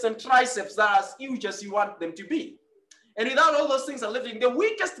biceps and triceps that are as huge as you want them to be. And without all those things are living, the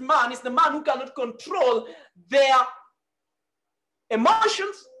weakest man is the man who cannot control their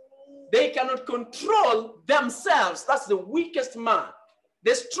emotions. They cannot control themselves. That's the weakest man.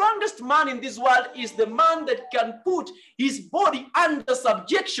 The strongest man in this world is the man that can put his body under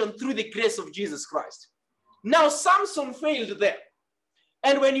subjection through the grace of Jesus Christ. Now, Samson failed there.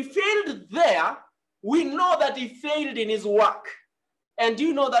 And when he failed there, we know that he failed in his work. And do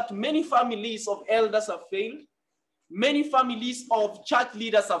you know that many families of elders have failed? Many families of church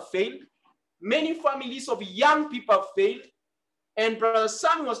leaders have failed. Many families of young people have failed. And Brother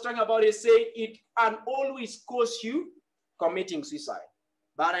Sam was talking about it, saying it can always cause you committing suicide.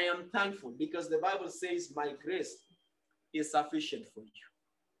 But I am thankful because the Bible says my grace is sufficient for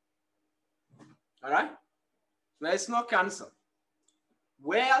you. All right? There is no counsel.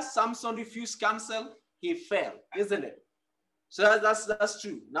 Where Samson refused counsel, he fell, isn't it? So that's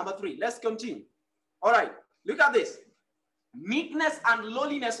true. Number 3, let's continue. All right. Look at this. Meekness and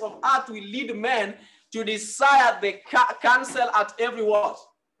lowliness of heart will lead men to desire the counsel at every what?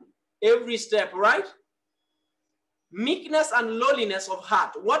 Every step, right? Meekness and lowliness of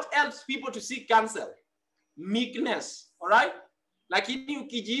heart. What helps people to seek counsel? Meekness, all right? Lakini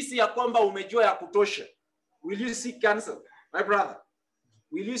ukijihisi ya kwamba umejua ya kutosha, will you seek counsel? My brother,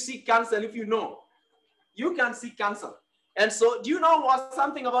 will you seek counsel if you know? You can seek counsel. And so, do you know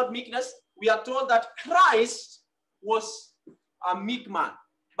something about meekness? We are told that Christ was a meek man.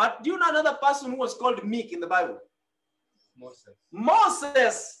 But do you know another person who was called meek in the Bible? Moses.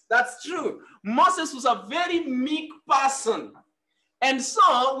 Moses, that's true. Moses was a very meek person. And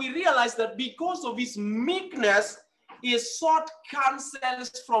so we realize that because of his meekness, he sought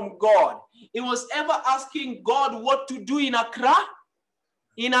counsels from God. He was ever asking God what to do in a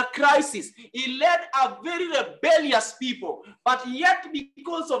crisis. He led a very rebellious people, but yet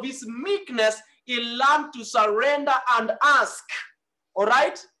because of his meekness, he learned to surrender and ask. All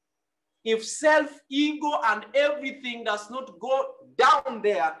right? If self-ego and everything does not go down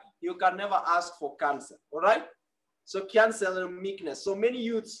there, you can never ask for counsel. All right? So counsel and meekness. So many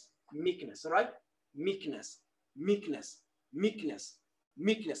youths, meekness. All right? Meekness, meekness, meekness,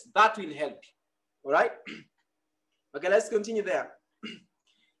 meekness. That will help you. All right? Okay, let's continue there.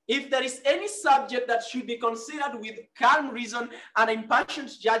 If there is any subject that should be considered with calm reason and impassioned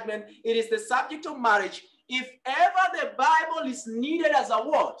judgment, it is the subject of marriage. If ever the Bible is needed as a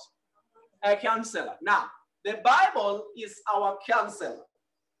what? A counselor. Now, the Bible is our counselor.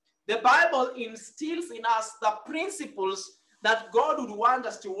 The Bible instills in us the principles that God would want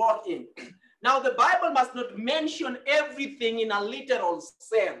us to walk in. Now, the Bible must not mention everything in a literal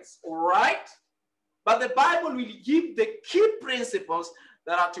sense, all right? But the Bible will give the key principles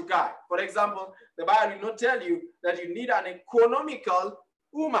that are to guide. For example, the Bible will not tell you that you need an economical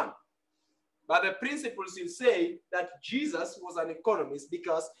woman. But the principles will say that Jesus was an economist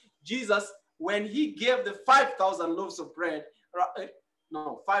because Jesus, when he gave the 5,000 loaves of bread,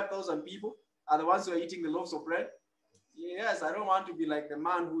 5,000 people are the ones who are eating the loaves of bread. Yes, I don't want to be like the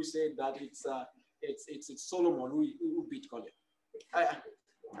man who said that it's Solomon who beat Goliath.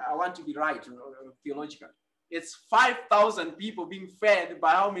 I want to be right theologically. It's 5,000 people being fed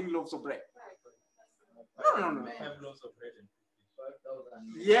by how many loaves of bread? No. 5 loaves of bread and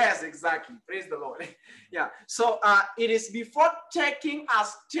 5,000. Yes, exactly. Praise the Lord. Yeah. So it is before taking a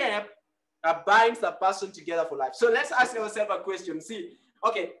step that binds the person together for life. So let's ask ourselves a question. See,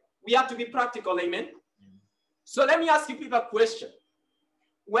 okay, we have to be practical, amen? So let me ask you people a question.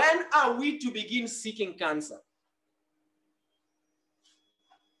 When are we to begin seeking counsel?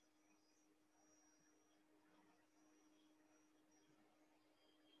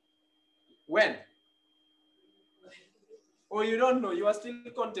 When? Or you don't know, you are still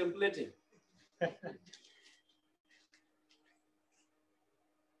contemplating.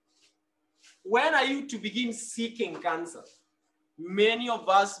 When are you to begin seeking counsel? Many of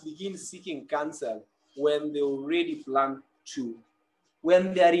us begin seeking counsel when they already plan to,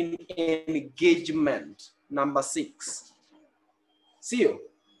 when they are in engagement. Number 6. See you.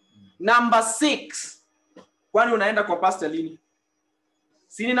 Number 6. Kwani unaenda kwa pastor lini?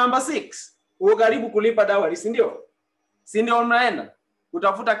 Sini number 6. Uko karibu kulipa dawari, si ndio? Si ndio unaenda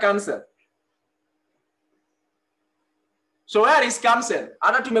kutafuta counsel. So where is counsel?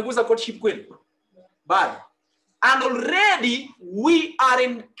 Hata tumegusa courtship kweli. But and already we are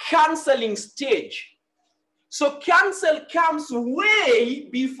in counseling stage. So counsel comes way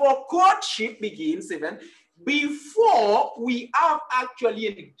before courtship begins, even before we have actually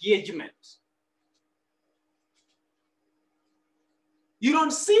engagement. You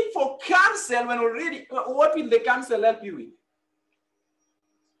don't seek for counsel when already, what will the counsel help you with?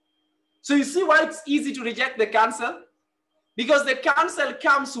 So you see why it's easy to reject the counsel? Because the counsel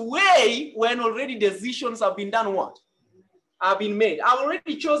comes way when already decisions have been done what? Have been made. I've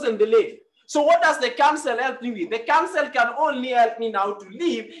already chosen the lady. So what does the counsel help me with? The counsel can only help me now to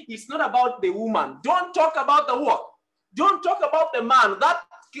live. It's not about the woman. Don't talk about the what? Don't talk about the man.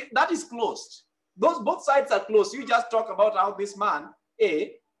 That is closed. Both sides are closed. You just talk about how this man,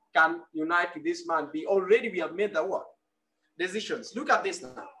 A, can unite with this man, B. Already we have made the what? Decisions. Look at this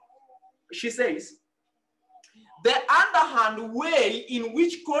now. She says, the underhand way in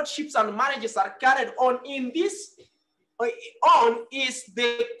which courtships and marriages are carried on is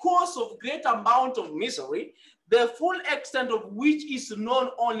the cause of great amount of misery, the full extent of which is known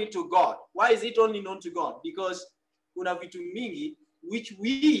only to God. Why is it only known to God? Because kuna vitu mingi which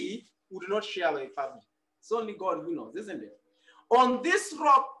we would not share with family. It's only God who knows, isn't it? On this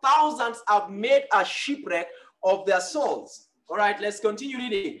rock, thousands have made a shipwreck of their souls. All right, let's continue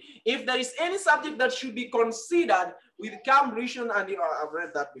reading. If there is any subject that should be considered with calm reason, and I've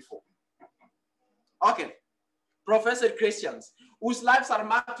read that before. Okay. Professed Christians whose lives are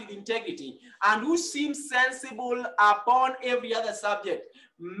marked with integrity and who seem sensible upon every other subject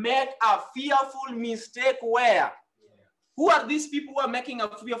make a fearful mistake where? Who are these people who are making a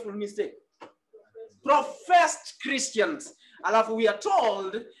fearful mistake? Professed Christians. And we are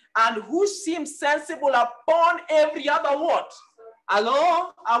told, and who seem sensible upon every other what?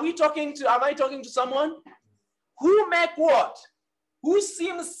 Hello? Am I talking to someone? Who make what? Who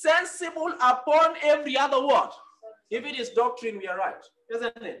seem sensible upon every other what? If it is doctrine, we are right,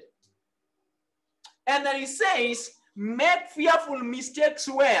 isn't it? And then he says, make fearful mistakes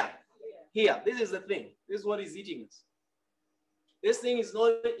where? Here. This is the thing. This is what is eating us. This thing is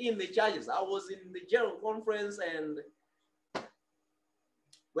not in the churches. I was in the general conference, and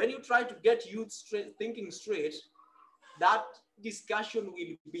when you try to get youth thinking straight, that discussion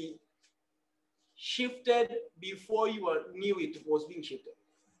will be shifted before you knew it was being shifted.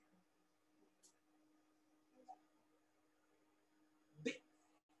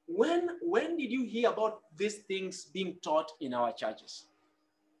 When did you hear about these things being taught in our churches?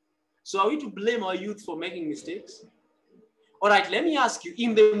 So are we to blame our youth for making mistakes? All right, let me ask you,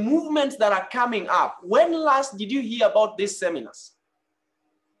 in the movements that are coming up, when last did you hear about these seminars?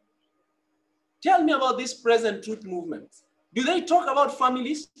 Tell me about this present truth movement. Do they talk about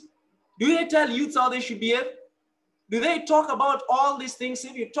families? Do they tell youths how they should behave? Do they talk about all these things?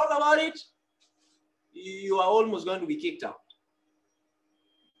 If you talk about it, you are almost going to be kicked out.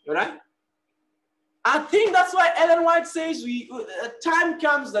 All right? I think that's why Ellen White says time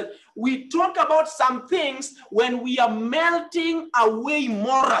comes that we talk about some things when we are melting away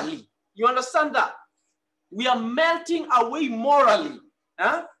morally. You understand that? We are melting away morally.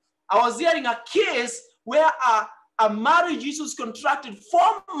 Huh? I was hearing a case where a marriage Jesus contracted 4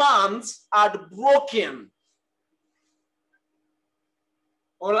 months had broken.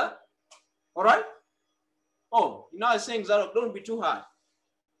 All right? All right? Oh, you know, I was saying, Zaddoch, don't be too hard.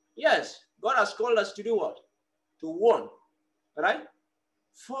 Yes, God has called us to do what? To warn. All right?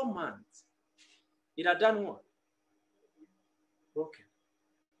 4 months. It had done what? Broken.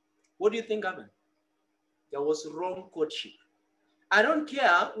 What do you think happened? There was wrong courtship. I don't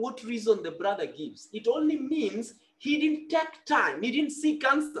care what reason the brother gives. It only means he didn't take time. He didn't seek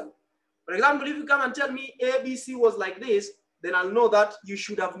counsel. For example, if you come and tell me ABC was like this, then I'll know that you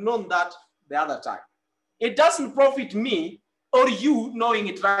should have known that the other time. It doesn't profit me or you knowing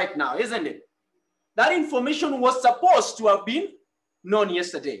it right now, isn't it? That information was supposed to have been known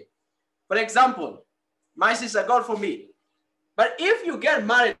yesterday. For example, my sister, God forbid. But if you get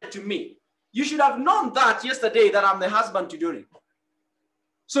married to me, you should have known that yesterday that I'm the husband to do it.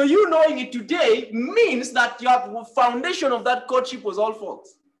 So you knowing it today means that your foundation of that courtship was all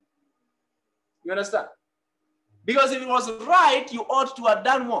false. You understand? Because if it was right, you ought to have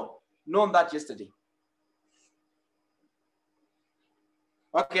done what? Known that yesterday.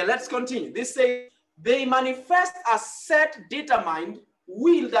 Okay, let's continue. This says, they manifest a set, determined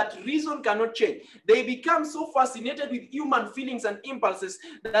will that reason cannot change. They become so fascinated with human feelings and impulses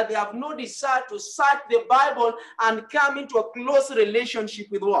that they have no desire to search the Bible and come into a close relationship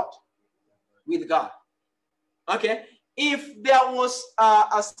with what? With God. Okay? If there was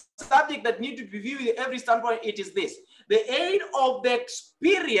a subject that needed to be viewed at every standpoint, it is this. The aid of the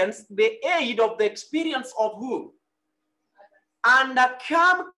experience of who? And a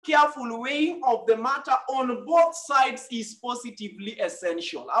calm, careful weighing of the matter on both sides is positively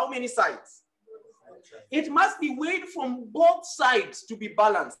essential. How many sides? It must be weighed from both sides to be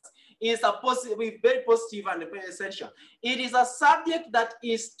balanced. It's very positive and very essential. It is a subject that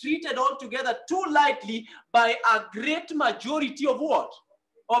is treated altogether too lightly by a great majority of what?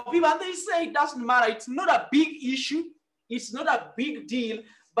 Of people. And they say it doesn't matter. It's not a big issue. It's not a big deal,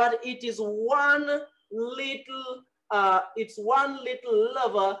 but it is one little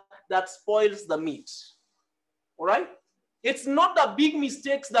lever that spoils the meat. All right? It's not the big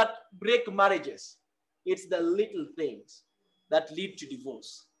mistakes that break marriages. It's the little things that lead to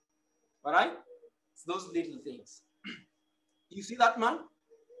divorce. All right? It's those little things. You see that man?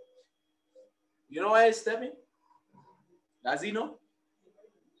 You know where he's stepping? Does he know?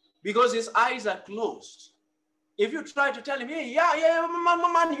 Because his eyes are closed. If you try to tell him, hey,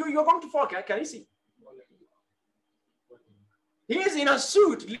 man, you're going to fall. Can you see? He's in a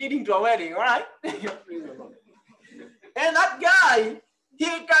suit leading to a wedding, all right? And that guy, he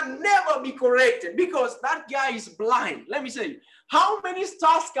can never be corrected because that guy is blind. Let me say you, how many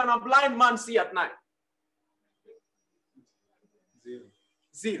stars can a blind man see at night?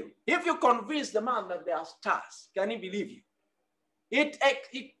 Zero. If you convince the man that there are stars, can he believe you? It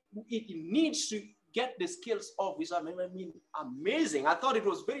needs to get the skills of this. I mean, amazing. I thought it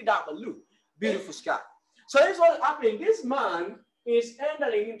was very dark blue, beautiful sky. So this is what's happening. This man is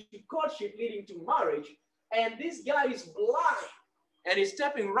entering into courtship leading to marriage, and this guy is blind and he's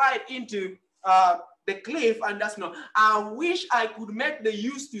stepping right into the cliff, and that's no. I wish I could make the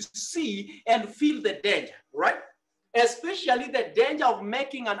use to see and feel the danger, right? Especially the danger of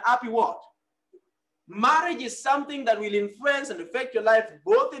making an happy world. Marriage is something that will influence and affect your life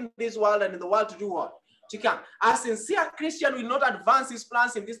both in this world and in the world to do what? To come. A sincere Christian will not advance his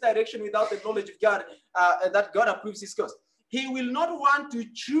plans in this direction without the knowledge of God, that God approves his cause. He will not want to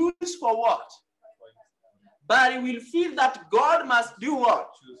choose for what? But he will feel that God must do what?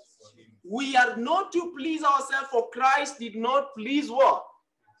 We are not to please ourselves, for Christ did not please what?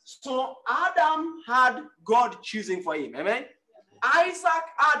 So Adam had God choosing for him. Amen? Isaac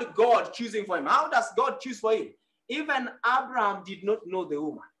had God choosing for him. How does God choose for him? Even Abraham did not know the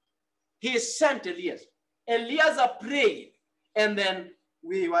woman. He sent Eliezer. Eliezer prayed, and then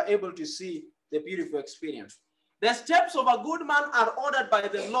we were able to see the beautiful experience. The steps of a good man are ordered by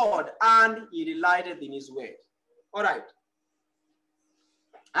the Lord, and he delighted in his ways. All right.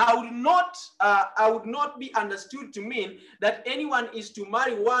 I would not be understood to mean that anyone is to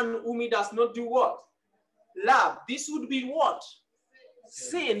marry one whom he does not do what? Love. This would be what?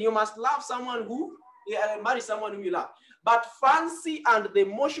 Sin. You must love someone who, marry someone who you love. But fancy and the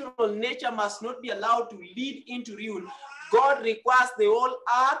emotional nature must not be allowed to lead into ruin. God requires the whole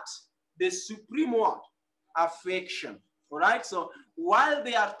heart, the supreme what? Affection. All right. So while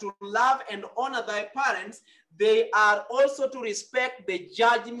they are to love and honor their parents, they are also to respect the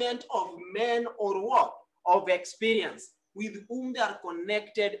judgment of men or what? Of experience with whom they are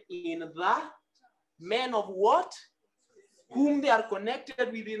connected in the men of what? Whom they are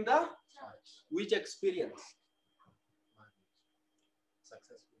connected within the which experience?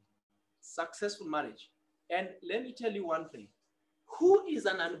 Successful marriage. And let me tell you one thing. Who is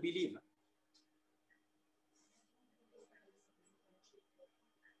an unbeliever?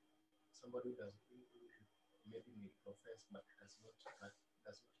 Somebody who does maybe may profess but does not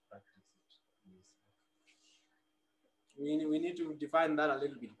practice it. We need to define that a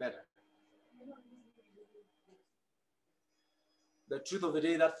little bit better. The truth of the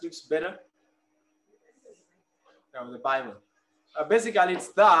day that looks better. The Bible. Basically, it's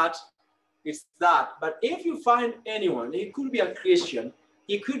that. But if you find anyone, he could be a Christian,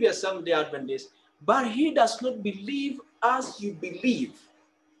 he could be a Seventh-day Adventist, but he does not believe as you believe.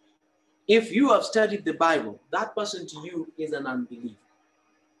 If you have studied the Bible, that person to you is an unbeliever.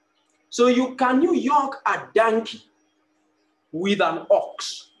 So can you yoke a donkey with an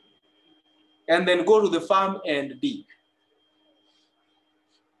ox and then go to the farm and dig?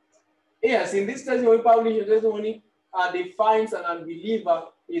 Yes, in this testimony, we publish a testimony defines an unbeliever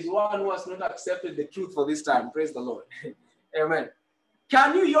is one who has not accepted the truth for this time. Praise the Lord. Amen.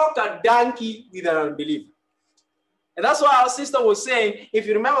 Can you yoke a donkey with an unbeliever? And that's why our sister was saying, if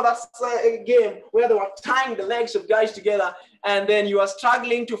you remember that game where they were tying the legs of guys together and then you are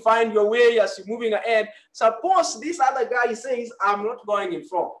struggling to find your way as you're moving ahead. Suppose this other guy says, I'm not going in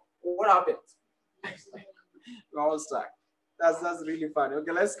front. What happens? We're all stuck. That's really funny.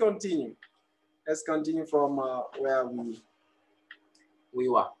 Okay, let's continue. Let's continue from where we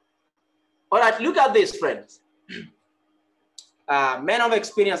were. All right, look at this, friends. Men of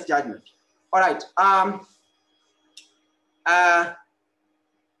experience judgment. All right.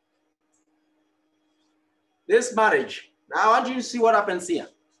 This marriage. Now I want you to see what happens here.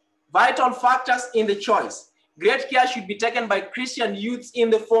 Vital factors in the choice. Great care should be taken by Christian youths in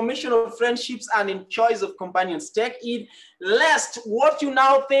the formation of friendships and in choice of companions. Take it, lest what you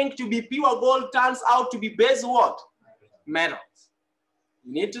now think to be pure gold turns out to be base what? Metals.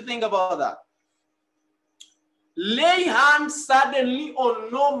 You need to think about that. Lay hands suddenly on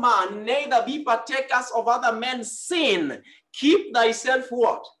no man, neither be partakers of other men's sin. Keep thyself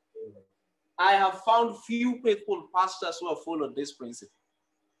what? I have found few faithful pastors who have followed this principle.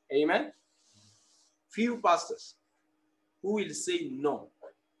 Amen. Few pastors who will say no.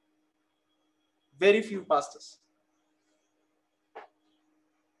 Very few pastors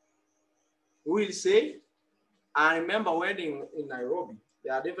who will say, I remember wedding in Nairobi,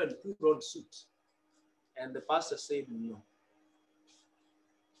 they had even put on suits. And the pastor said no.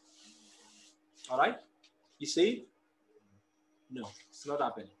 All right? He said, no, it's not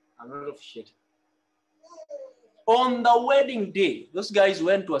happening. I'm not officiating. On the wedding day, those guys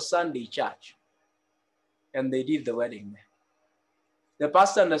went to a Sunday church and they did the wedding there. The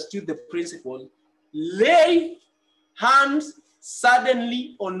pastor understood the principle, lay hands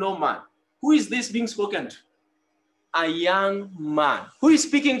suddenly on no man. Who is this being spoken to? a young man. Who is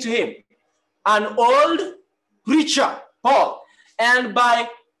speaking to him? An old preacher, Paul. And by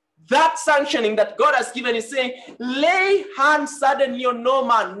that sanctioning that God has given, is saying, lay hands suddenly on no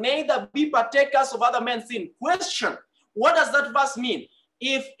man, neither be partakers of other men's sin. Question, what does that verse mean?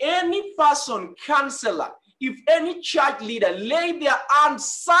 If any person, counselor, if any church leader lay their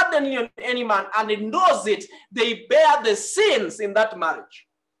hands suddenly on any man and he knows it, they bear the sins in that marriage.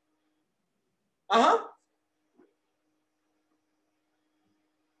 All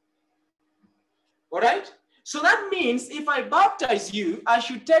right? So that means if I baptize you, I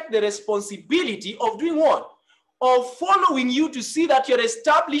should take the responsibility of doing what? Of following you to see that you're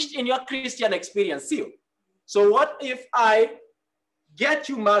established in your Christian experience. See? So what if I get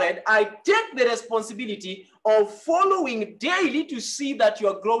you married? I take the responsibility of following daily to see that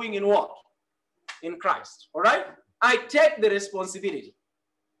you're growing in what? In Christ. All right? I take the responsibility.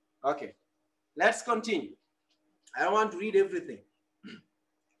 Okay. Let's continue. I don't want to read everything.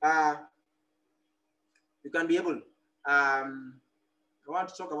 You can be able, I want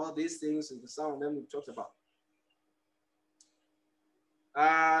to talk about these things, and some of them we talked about.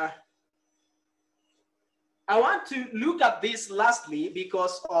 I want to look at this lastly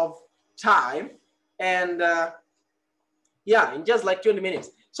because of time, and yeah, in just like 20 minutes.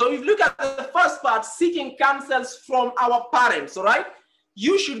 So if you look at the first part, seeking counsels from our parents, all right?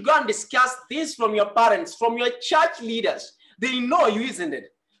 You should go and discuss this from your parents, from your church leaders. They know you, isn't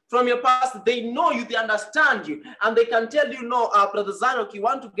it? From your pastor, they know you, they understand you, and they can tell you, no, Brother Zaddoch, you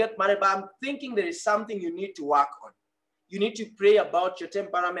want to get married, but I'm thinking there is something you need to work on. You need to pray about your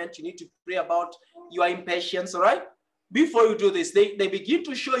temperament. You need to pray about your impatience, all right? Before you do this, they begin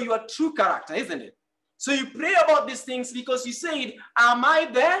to show your true character, isn't it? So you pray about these things because you said, am I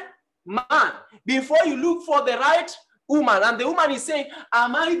the man? Before you look for the right woman, and the woman is saying,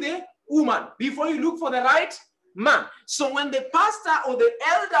 am I the woman? Before you look for the right man. So when the pastor or the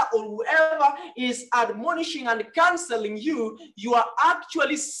elder or whoever is admonishing and counseling you, you are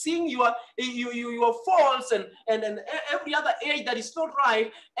actually seeing your faults and every other age that is not right,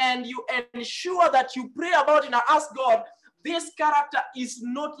 and you ensure that you pray about it and ask God, this character is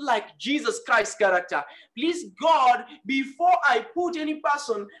not like Jesus Christ's character. Please, God, before I put any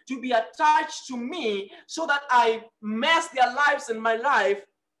person to be attached to me so that I mess their lives and my life,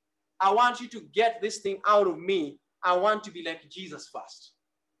 I want you to get this thing out of me. I want to be like Jesus first.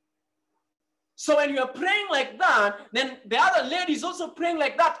 So when you're praying like that, then the other lady is also praying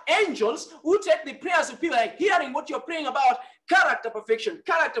like that. Angels who take the prayers of people, like hearing what you're praying about, character perfection,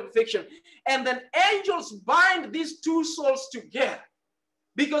 character perfection. And then angels bind these two souls together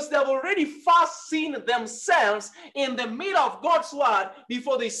because they've already first seen themselves in the mirror of God's word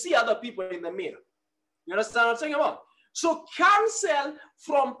before they see other people in the mirror. You understand what I'm saying about? So counsel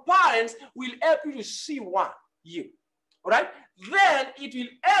from parents will help you to see you. All right? Then it will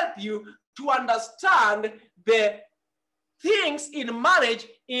help you to understand the things in marriage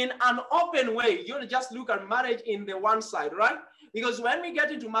in an open way. You don't just look at marriage in the one side, right? Because when we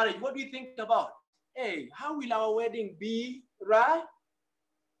get into marriage, what do we think about? Hey, how will our wedding be, right?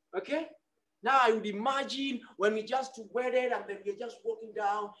 Okay? Now I would imagine when we just wedded and then we're just walking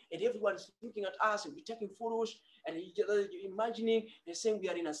down and everyone's looking at us and we're taking photos and you're imagining they're saying we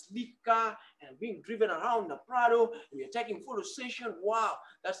are in a sleek car and being driven around the Prado and we're taking photo session. Wow,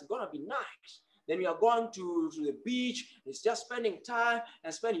 that's gonna be nice. Then we are going to the beach. It's just spending time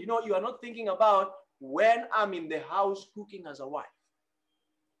and spending, you are not thinking about when I'm in the house cooking as a wife.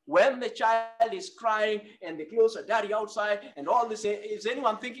 When the child is crying and the clothes are dirty outside and all this, is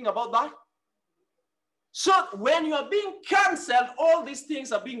anyone thinking about that? So when you are being counseled, all these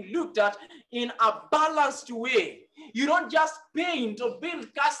things are being looked at in a balanced way. You don't just paint or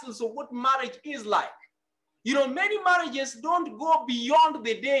build castles of what marriage is like. Many marriages don't go beyond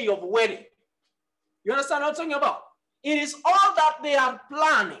the day of wedding. You understand what I'm talking about? It is all that they are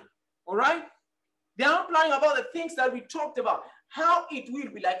planning, all right? They are not planning about the things that we talked about, how it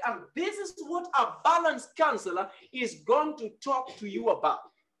will be like. And this is what a balanced counselor is going to talk to you about,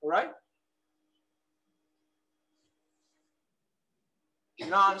 all right?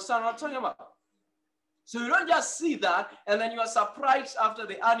 Now, understand what I'm talking about? So you don't just see that and then you are surprised after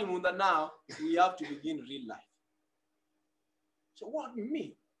the honeymoon that now we have to begin real life. So what do you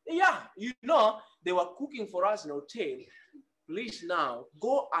mean? Yeah, they were cooking for us in a hotel. Please now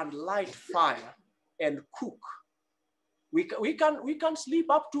go and light fire and cook. We can sleep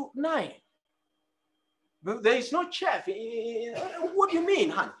up to 9. But there is no chef. What do you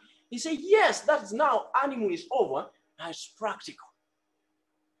mean, honey? He said, yes, that's now honeymoon is over. Now it's practical.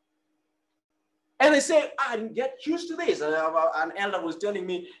 And they say, I didn't get used to this. An elder was telling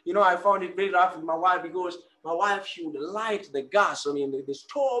me, you know, I found it very rough with my wife because my wife, she would light the gas, the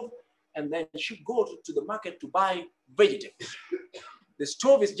stove, and then she'd go to the market to buy vegetables. The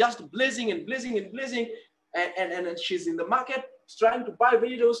stove is just blazing and blazing and blazing, and she's in the market trying to buy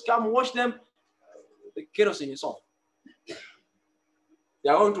vegetables, come wash them. The kerosene is off. They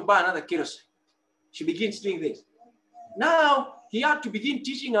are going to buy another kerosene. She begins doing this. Now, he had to begin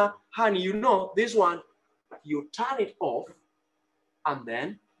teaching her, honey, you know, this one, you turn it off, and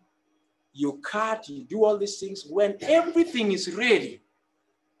then you cut, you do all these things. When everything is ready,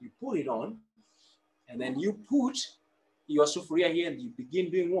 you put it on, and then you put your sufuria here, and you begin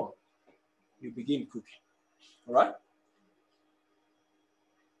doing what? You begin cooking. All right?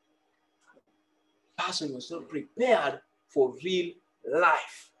 Person was not prepared for real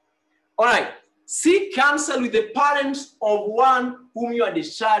life. All right. Seek counsel with the parents of one whom you are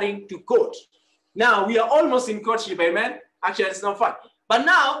deciding to court. Now, we are almost in courtship, amen? Actually, it's not fun. But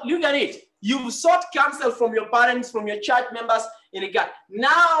now, look at it. You've sought counsel from your parents, from your church members in a God.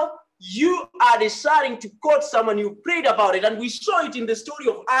 Now, you are deciding to court someone. You prayed about it, and we saw it in the story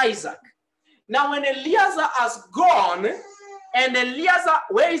of Isaac. Now, when Eliezer has gone, and Eliezer,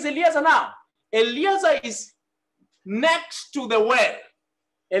 where is Eliezer now? Eliezer is next to the well.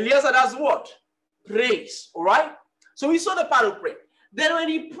 Eliezer does what? Prays, all right? So we saw the part of prayer. Then when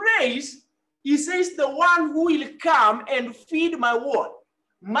he prays, he says, the one who will come and feed my what?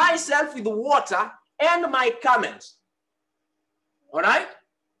 Myself with water and my camels. All right?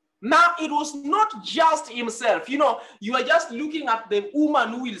 Now, it was not just himself. You know, you are just looking at the woman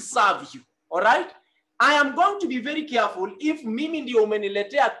who will serve you, all right? I am going to be very careful if mimi ndio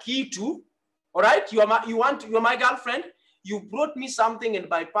umeniletea kitu, all right? You are my girlfriend. You brought me something and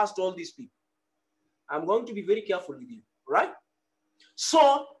bypassed all these people. I'm going to be very careful with you, right?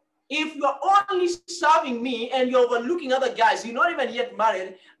 So if you're only serving me and you're overlooking other guys, you're not even yet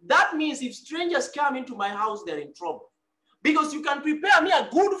married, that means if strangers come into my house, they're in trouble. Because you can prepare me a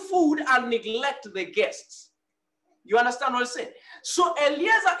good food and neglect the guests. You understand what I'm saying? So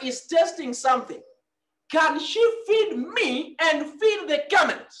Eliezer is testing something. Can she feed me and feed the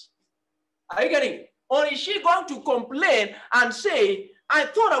camels? Are you getting it? Or is she going to complain and say, I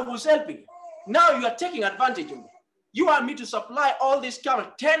thought I was helping you. Now you are taking advantage of me. You want me to supply all these camels,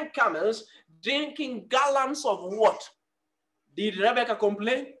 10 camels, drinking gallons of water. Did Rebecca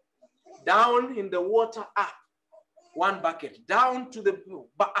complain? Down in the water, up. One bucket. Down to the blue,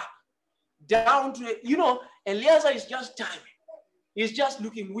 up. Down to the, you know, Eliezer is just timing. He's just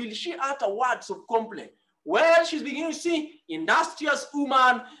looking, will she utter words of complaint? Well, she's beginning to see industrious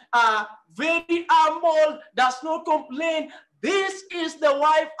woman, very humble, does not complain. This is the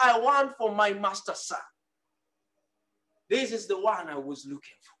wife I want for my master son. This is the one I was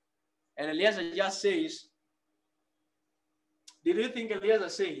looking for. And Eliezer just says, did you think Eliezer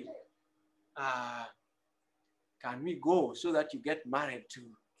said, can we go so that you get married to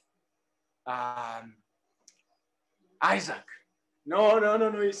Isaac? No.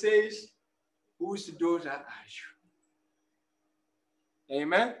 He says, whose daughter are you?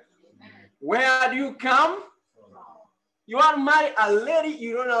 Amen. Where do you come? You want to marry a lady,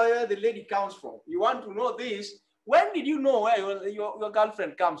 you don't know where the lady comes from. You want to know this. When did you know where your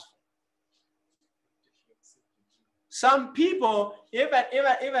girlfriend comes from? Some people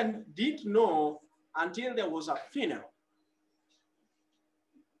even didn't know until there was a funeral.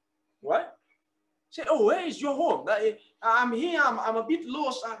 What? Say, oh, where is your home? I'm here, I'm a bit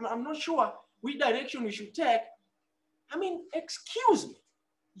lost. I'm not sure which direction we should take. I mean, excuse me.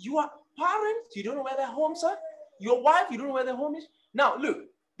 Your parents, you don't know where their homes are? Your wife, you don't know where their home is? Now, look,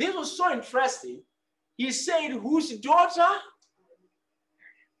 this was so interesting. He said, whose daughter?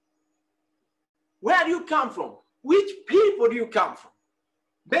 Where do you come from? Which people do you come from?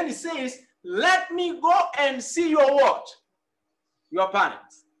 Then he says, let me go and see your what? Your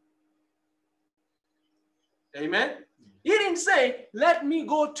parents. Amen? He didn't say, let me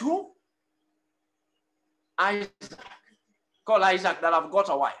go to Isaac. Call Isaac that I've got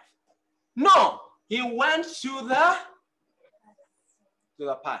a wife. No, he went to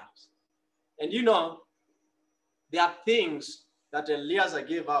the parents. And you know, there are things that Eliezer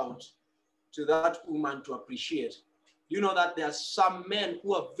gave out to that woman to appreciate. You know that there are some men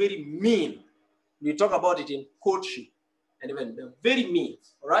who are very mean. We talk about it in courtship. And even they're very mean,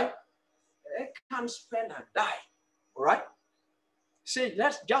 all right? They can't spend a dime, all right? Say,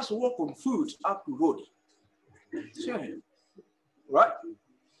 let's just walk on food up to road. Sure. Right?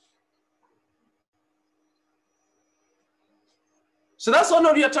 So that's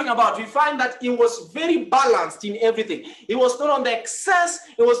what we are talking about. We find that it was very balanced in everything. It was not on the excess.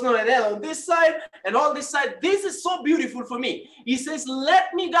 It was not on this side and all this side. This is so beautiful for me. He says,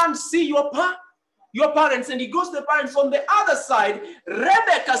 let me go and see your parents. And he goes to the parents on the other side.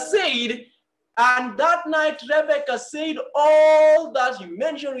 Rebecca said, and that night Rebecca said all that you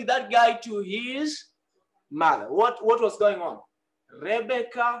mentioned with that guy to his mother. What was going on?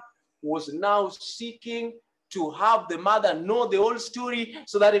 Rebecca was now seeking to have the mother know the whole story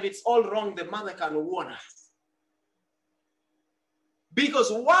so that if it's all wrong, the mother can warn her. Because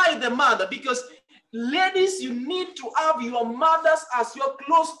why the mother? Because ladies, you need to have your mothers as your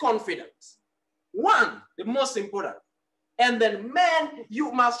close confidants. One, the most important. And then men,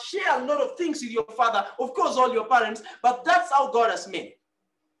 you must share a lot of things with your father. Of course, all your parents, but that's how God has made.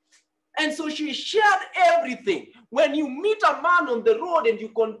 And so she shared everything. When you meet a man on the road and you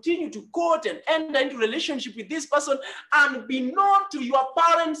continue to court and enter into relationship with this person and be known to your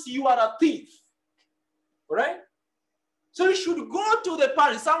parents, you are a thief. All right? So you should go to the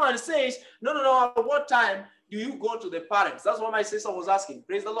parents. Someone says, no, at what time do you go to the parents? That's what my sister was asking.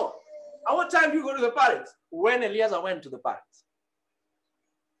 Praise the Lord. At what time do you go to the parents? When Eliezer went to the parents.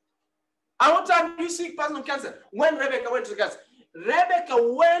 At what time do you seek personal counsel? When Rebecca went to the counsel. Rebecca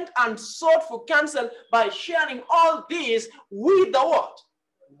went and sought for counsel by sharing all this with the what?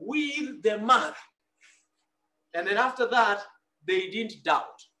 With the mother. And then after that, they didn't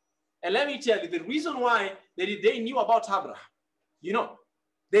doubt. And let me tell you, the reason why they knew about Abraham, you know,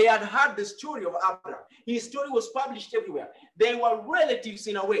 they had heard the story of Abraham. His story was published everywhere. They were relatives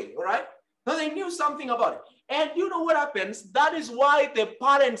in a way, all right? So they knew something about it. And you know what happens? That is why the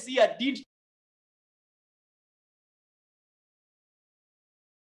parents here did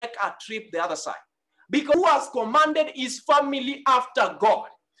take a trip the other side. Because who has commanded his family after God?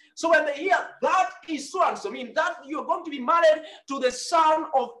 So when they hear that is so and so, I mean that you're going to be married to the son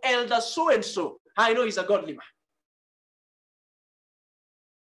of elder so and so. I know he's a godly man.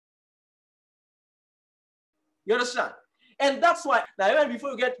 You understand? And that's why now even before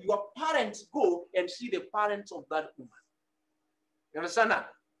you get your parents, go and see the parents of that woman. You understand that?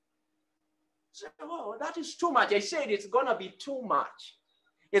 So, oh, that is too much. I said it's gonna be too much.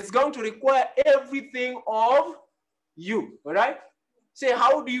 It's going to require everything of you. All right? Say,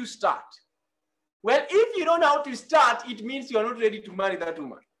 how do you start? Well, if you don't know how to start, it means you're not ready to marry that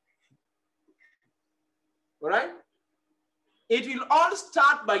woman. All right? It will all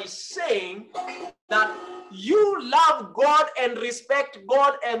start by saying that you love God and respect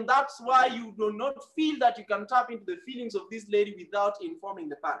God, and that's why you do not feel that you can tap into the feelings of this lady without informing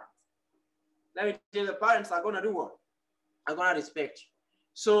the parents. Let me tell you, the parents are going to do what? Are going to respect you.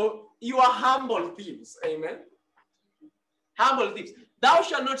 So you are humble thieves. Amen. Humble thieves. Thou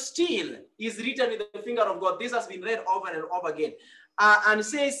shalt not steal is written in the finger of God. This has been read over and over again. And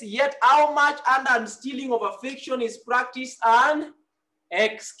says, yet how much and stealing of affection is practiced and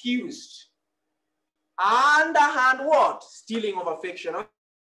excused. Underhand what? Stealing of affection.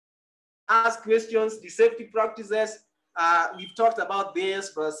 Ask questions, deceptive practices. We've talked about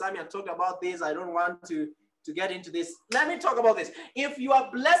this. Brother Samuel talked about this. I don't want to get into this. Let me talk about this. If you are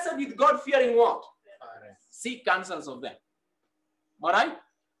blessed with God-fearing what? Seek counsels of them. All right?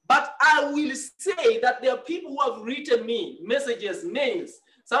 But I will say that there are people who have written me messages, mails.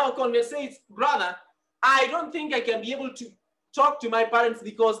 Someone called me and says, brother, I don't think I can be able to talk to my parents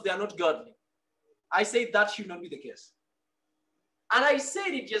because they are not godly. I say that should not be the case. And I said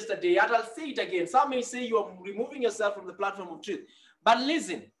it yesterday, and I'll say it again. Some may say you are removing yourself from the platform of truth. But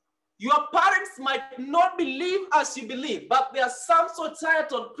listen, your parents might not believe as you believe, but there are some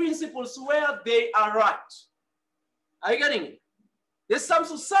societal principles where they are right. Are you getting it? There's some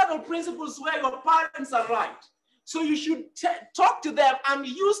societal principles where your parents are right. So you should talk to them and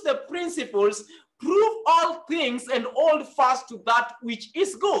use the principles, prove all things and hold fast to that which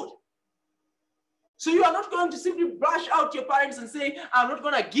is good. So you are not going to simply brush out your parents and say, I'm not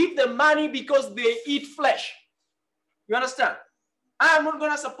going to give them money because they eat flesh. You understand? I'm not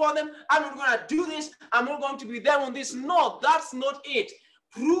going to support them. I'm not going to do this. I'm not going to be with them on this. No, that's not it.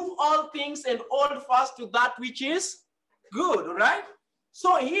 Prove all things and hold fast to that which is good, all right?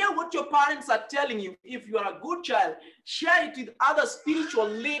 So hear what your parents are telling you. If you are a good child, share it with other spiritual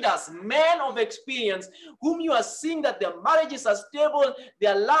leaders, men of experience, whom you are seeing that their marriages are stable, they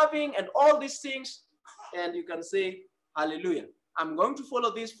are loving and all these things. And you can say, hallelujah. I'm going to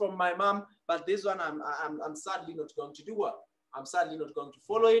follow this from my mom, but this one I'm sadly not going to do what? I'm sadly not going to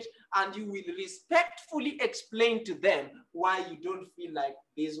follow it. And you will respectfully explain to them why you don't feel like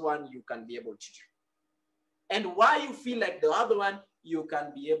this one you can be able to do. And why you feel like the other one you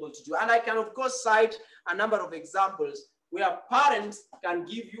can be able to do. And I can, of course, cite a number of examples where parents can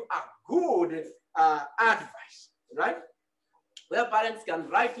give you a good advice, right? Where parents can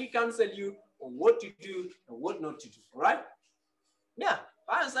rightly counsel you on what to do and what not to do, right? Yeah,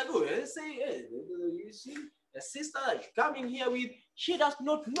 parents are good. They say, hey, you see, the sister that you come in here with, she does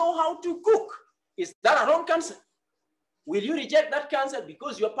not know how to cook. Is that a wrong counsel? Will you reject that counsel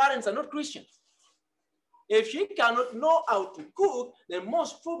because your parents are not Christians? If she cannot know how to cook, then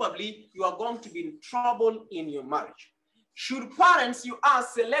most probably you are going to be in trouble in your marriage. Should parents, you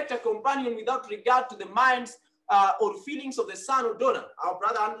ask, select a companion without regard to the minds or feelings of the son or daughter? Our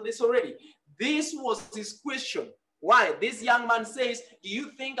brother answered this already. This was his question. Why? This young man says, do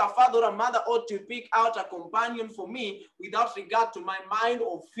you think a father or a mother ought to pick out a companion for me without regard to my mind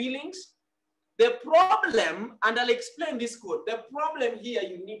or feelings? The problem, and I'll explain this quote, the problem here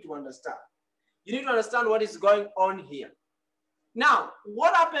you need to understand. You need to understand what is going on here. Now,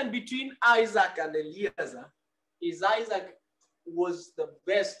 what happened between Isaac and Eliezer is Isaac was the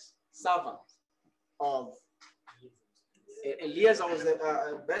best servant of, Eliezer was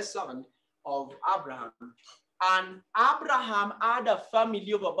the best servant of Abraham. And Abraham had a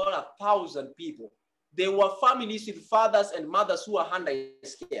family of about 1,000 people. They were families with fathers and mothers who were under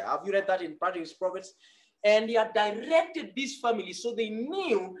his care. Have you read that in Practice Prophets? And he had directed this family, so they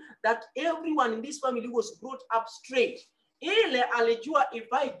knew that everyone in this family was brought up straight. Ile alijua, if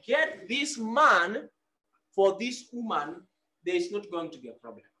I get this man for this woman, there is not going to be a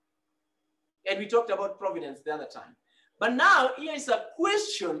problem. And we talked about providence the other time. But now here is a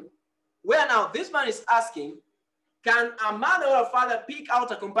question where now this man is asking, can a mother or a father pick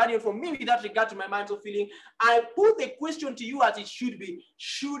out a companion for me without regard to my mental feeling? I put the question to you as it should be.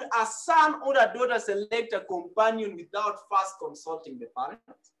 Should a son or a daughter select a companion without first consulting the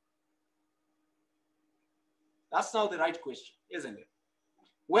parents? That's now the right question, isn't it?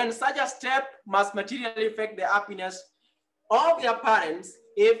 When such a step must materially affect the happiness of their parents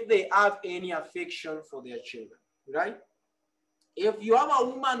if they have any affection for their children, right? If you have a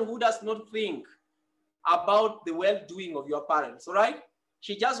woman who does not think about the well-doing of your parents, all right?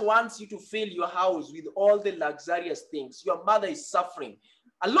 She just wants you to fill your house with all the luxurious things. Your mother is suffering.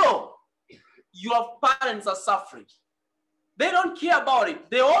 Alone, your parents are suffering. They don't care about it.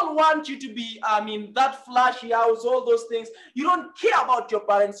 They all want you to be, that flashy house, all those things. You don't care about your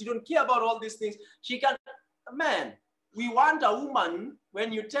parents. You don't care about all these things. She can, man, we want a woman,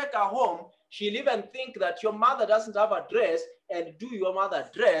 when you take her home, she'll even think that your mother doesn't have a dress and do your mother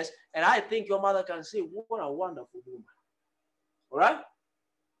dress. And I think your mother can say, what a wonderful woman. All right?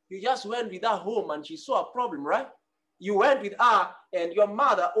 You just went with her home and she saw a problem, right? You went with her and your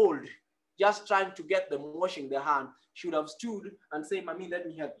mother old, just trying to get them washing their hand, should have stood and say, Mommy, let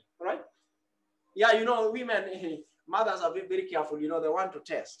me help you. All right? Yeah, you know, women, mothers are very, very careful. You know, they want to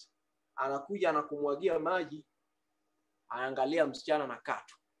test. Anakuja na kumwagia maji, anaangalia msichana na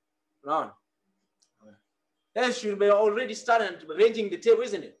katu. Unaona? They should be already started arranging the table,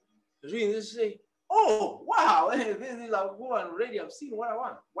 isn't it? They say, oh, wow, this is a woman already. I've seen what I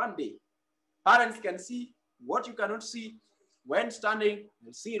want. One day, parents can see what you cannot see when standing.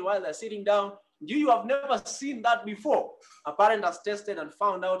 You see it while they're sitting down. You have never seen that before. A parent has tested and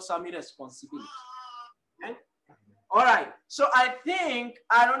found out some irresponsibility. Okay? All right. So I think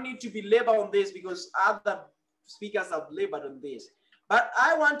I don't need to be labored on this because other speakers have labored on this. But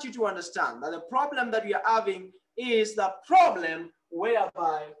I want you to understand that the problem that we are having is the problem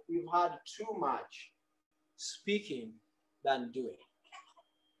whereby we've had too much speaking than doing.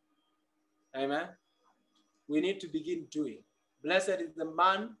 Amen. We need to begin doing. Blessed is the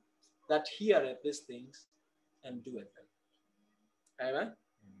man that heareth these things and doeth them. Amen. Amen.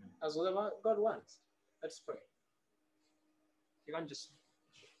 That's what God wants. Let's pray. You can just.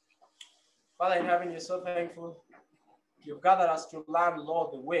 Father in heaven, you're so thankful. You've gathered us to learn,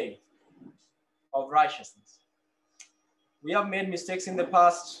 Lord, the way of righteousness. We have made mistakes in the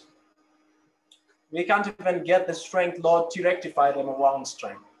past. We can't even get the strength, Lord, to rectify them of our own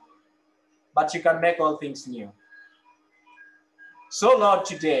strength. But you can make all things new. So, Lord,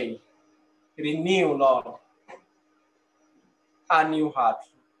 today, renew, Lord, a new heart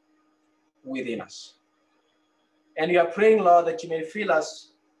within us. And we are praying, Lord, that you may fill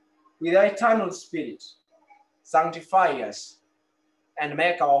us with your eternal spirit, sanctify us, and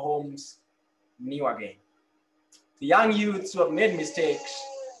make our homes new again. The young youths who have made mistakes,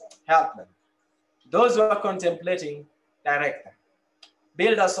 help them. Those who are contemplating, direct them.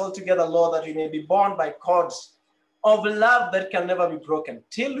 Build us all together, Lord, that we may be bound by cords of love that can never be broken,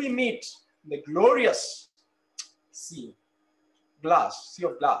 till we meet the glorious sea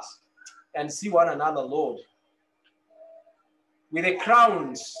of glass, and see one another, Lord, with the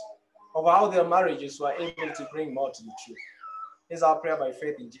crowns of how their marriages were able to bring more to the truth. This is our prayer by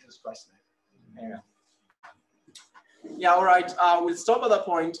faith in Jesus Christ's name. Amen. Yeah, all right. We'll stop at that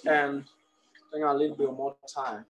point and take a little bit more time.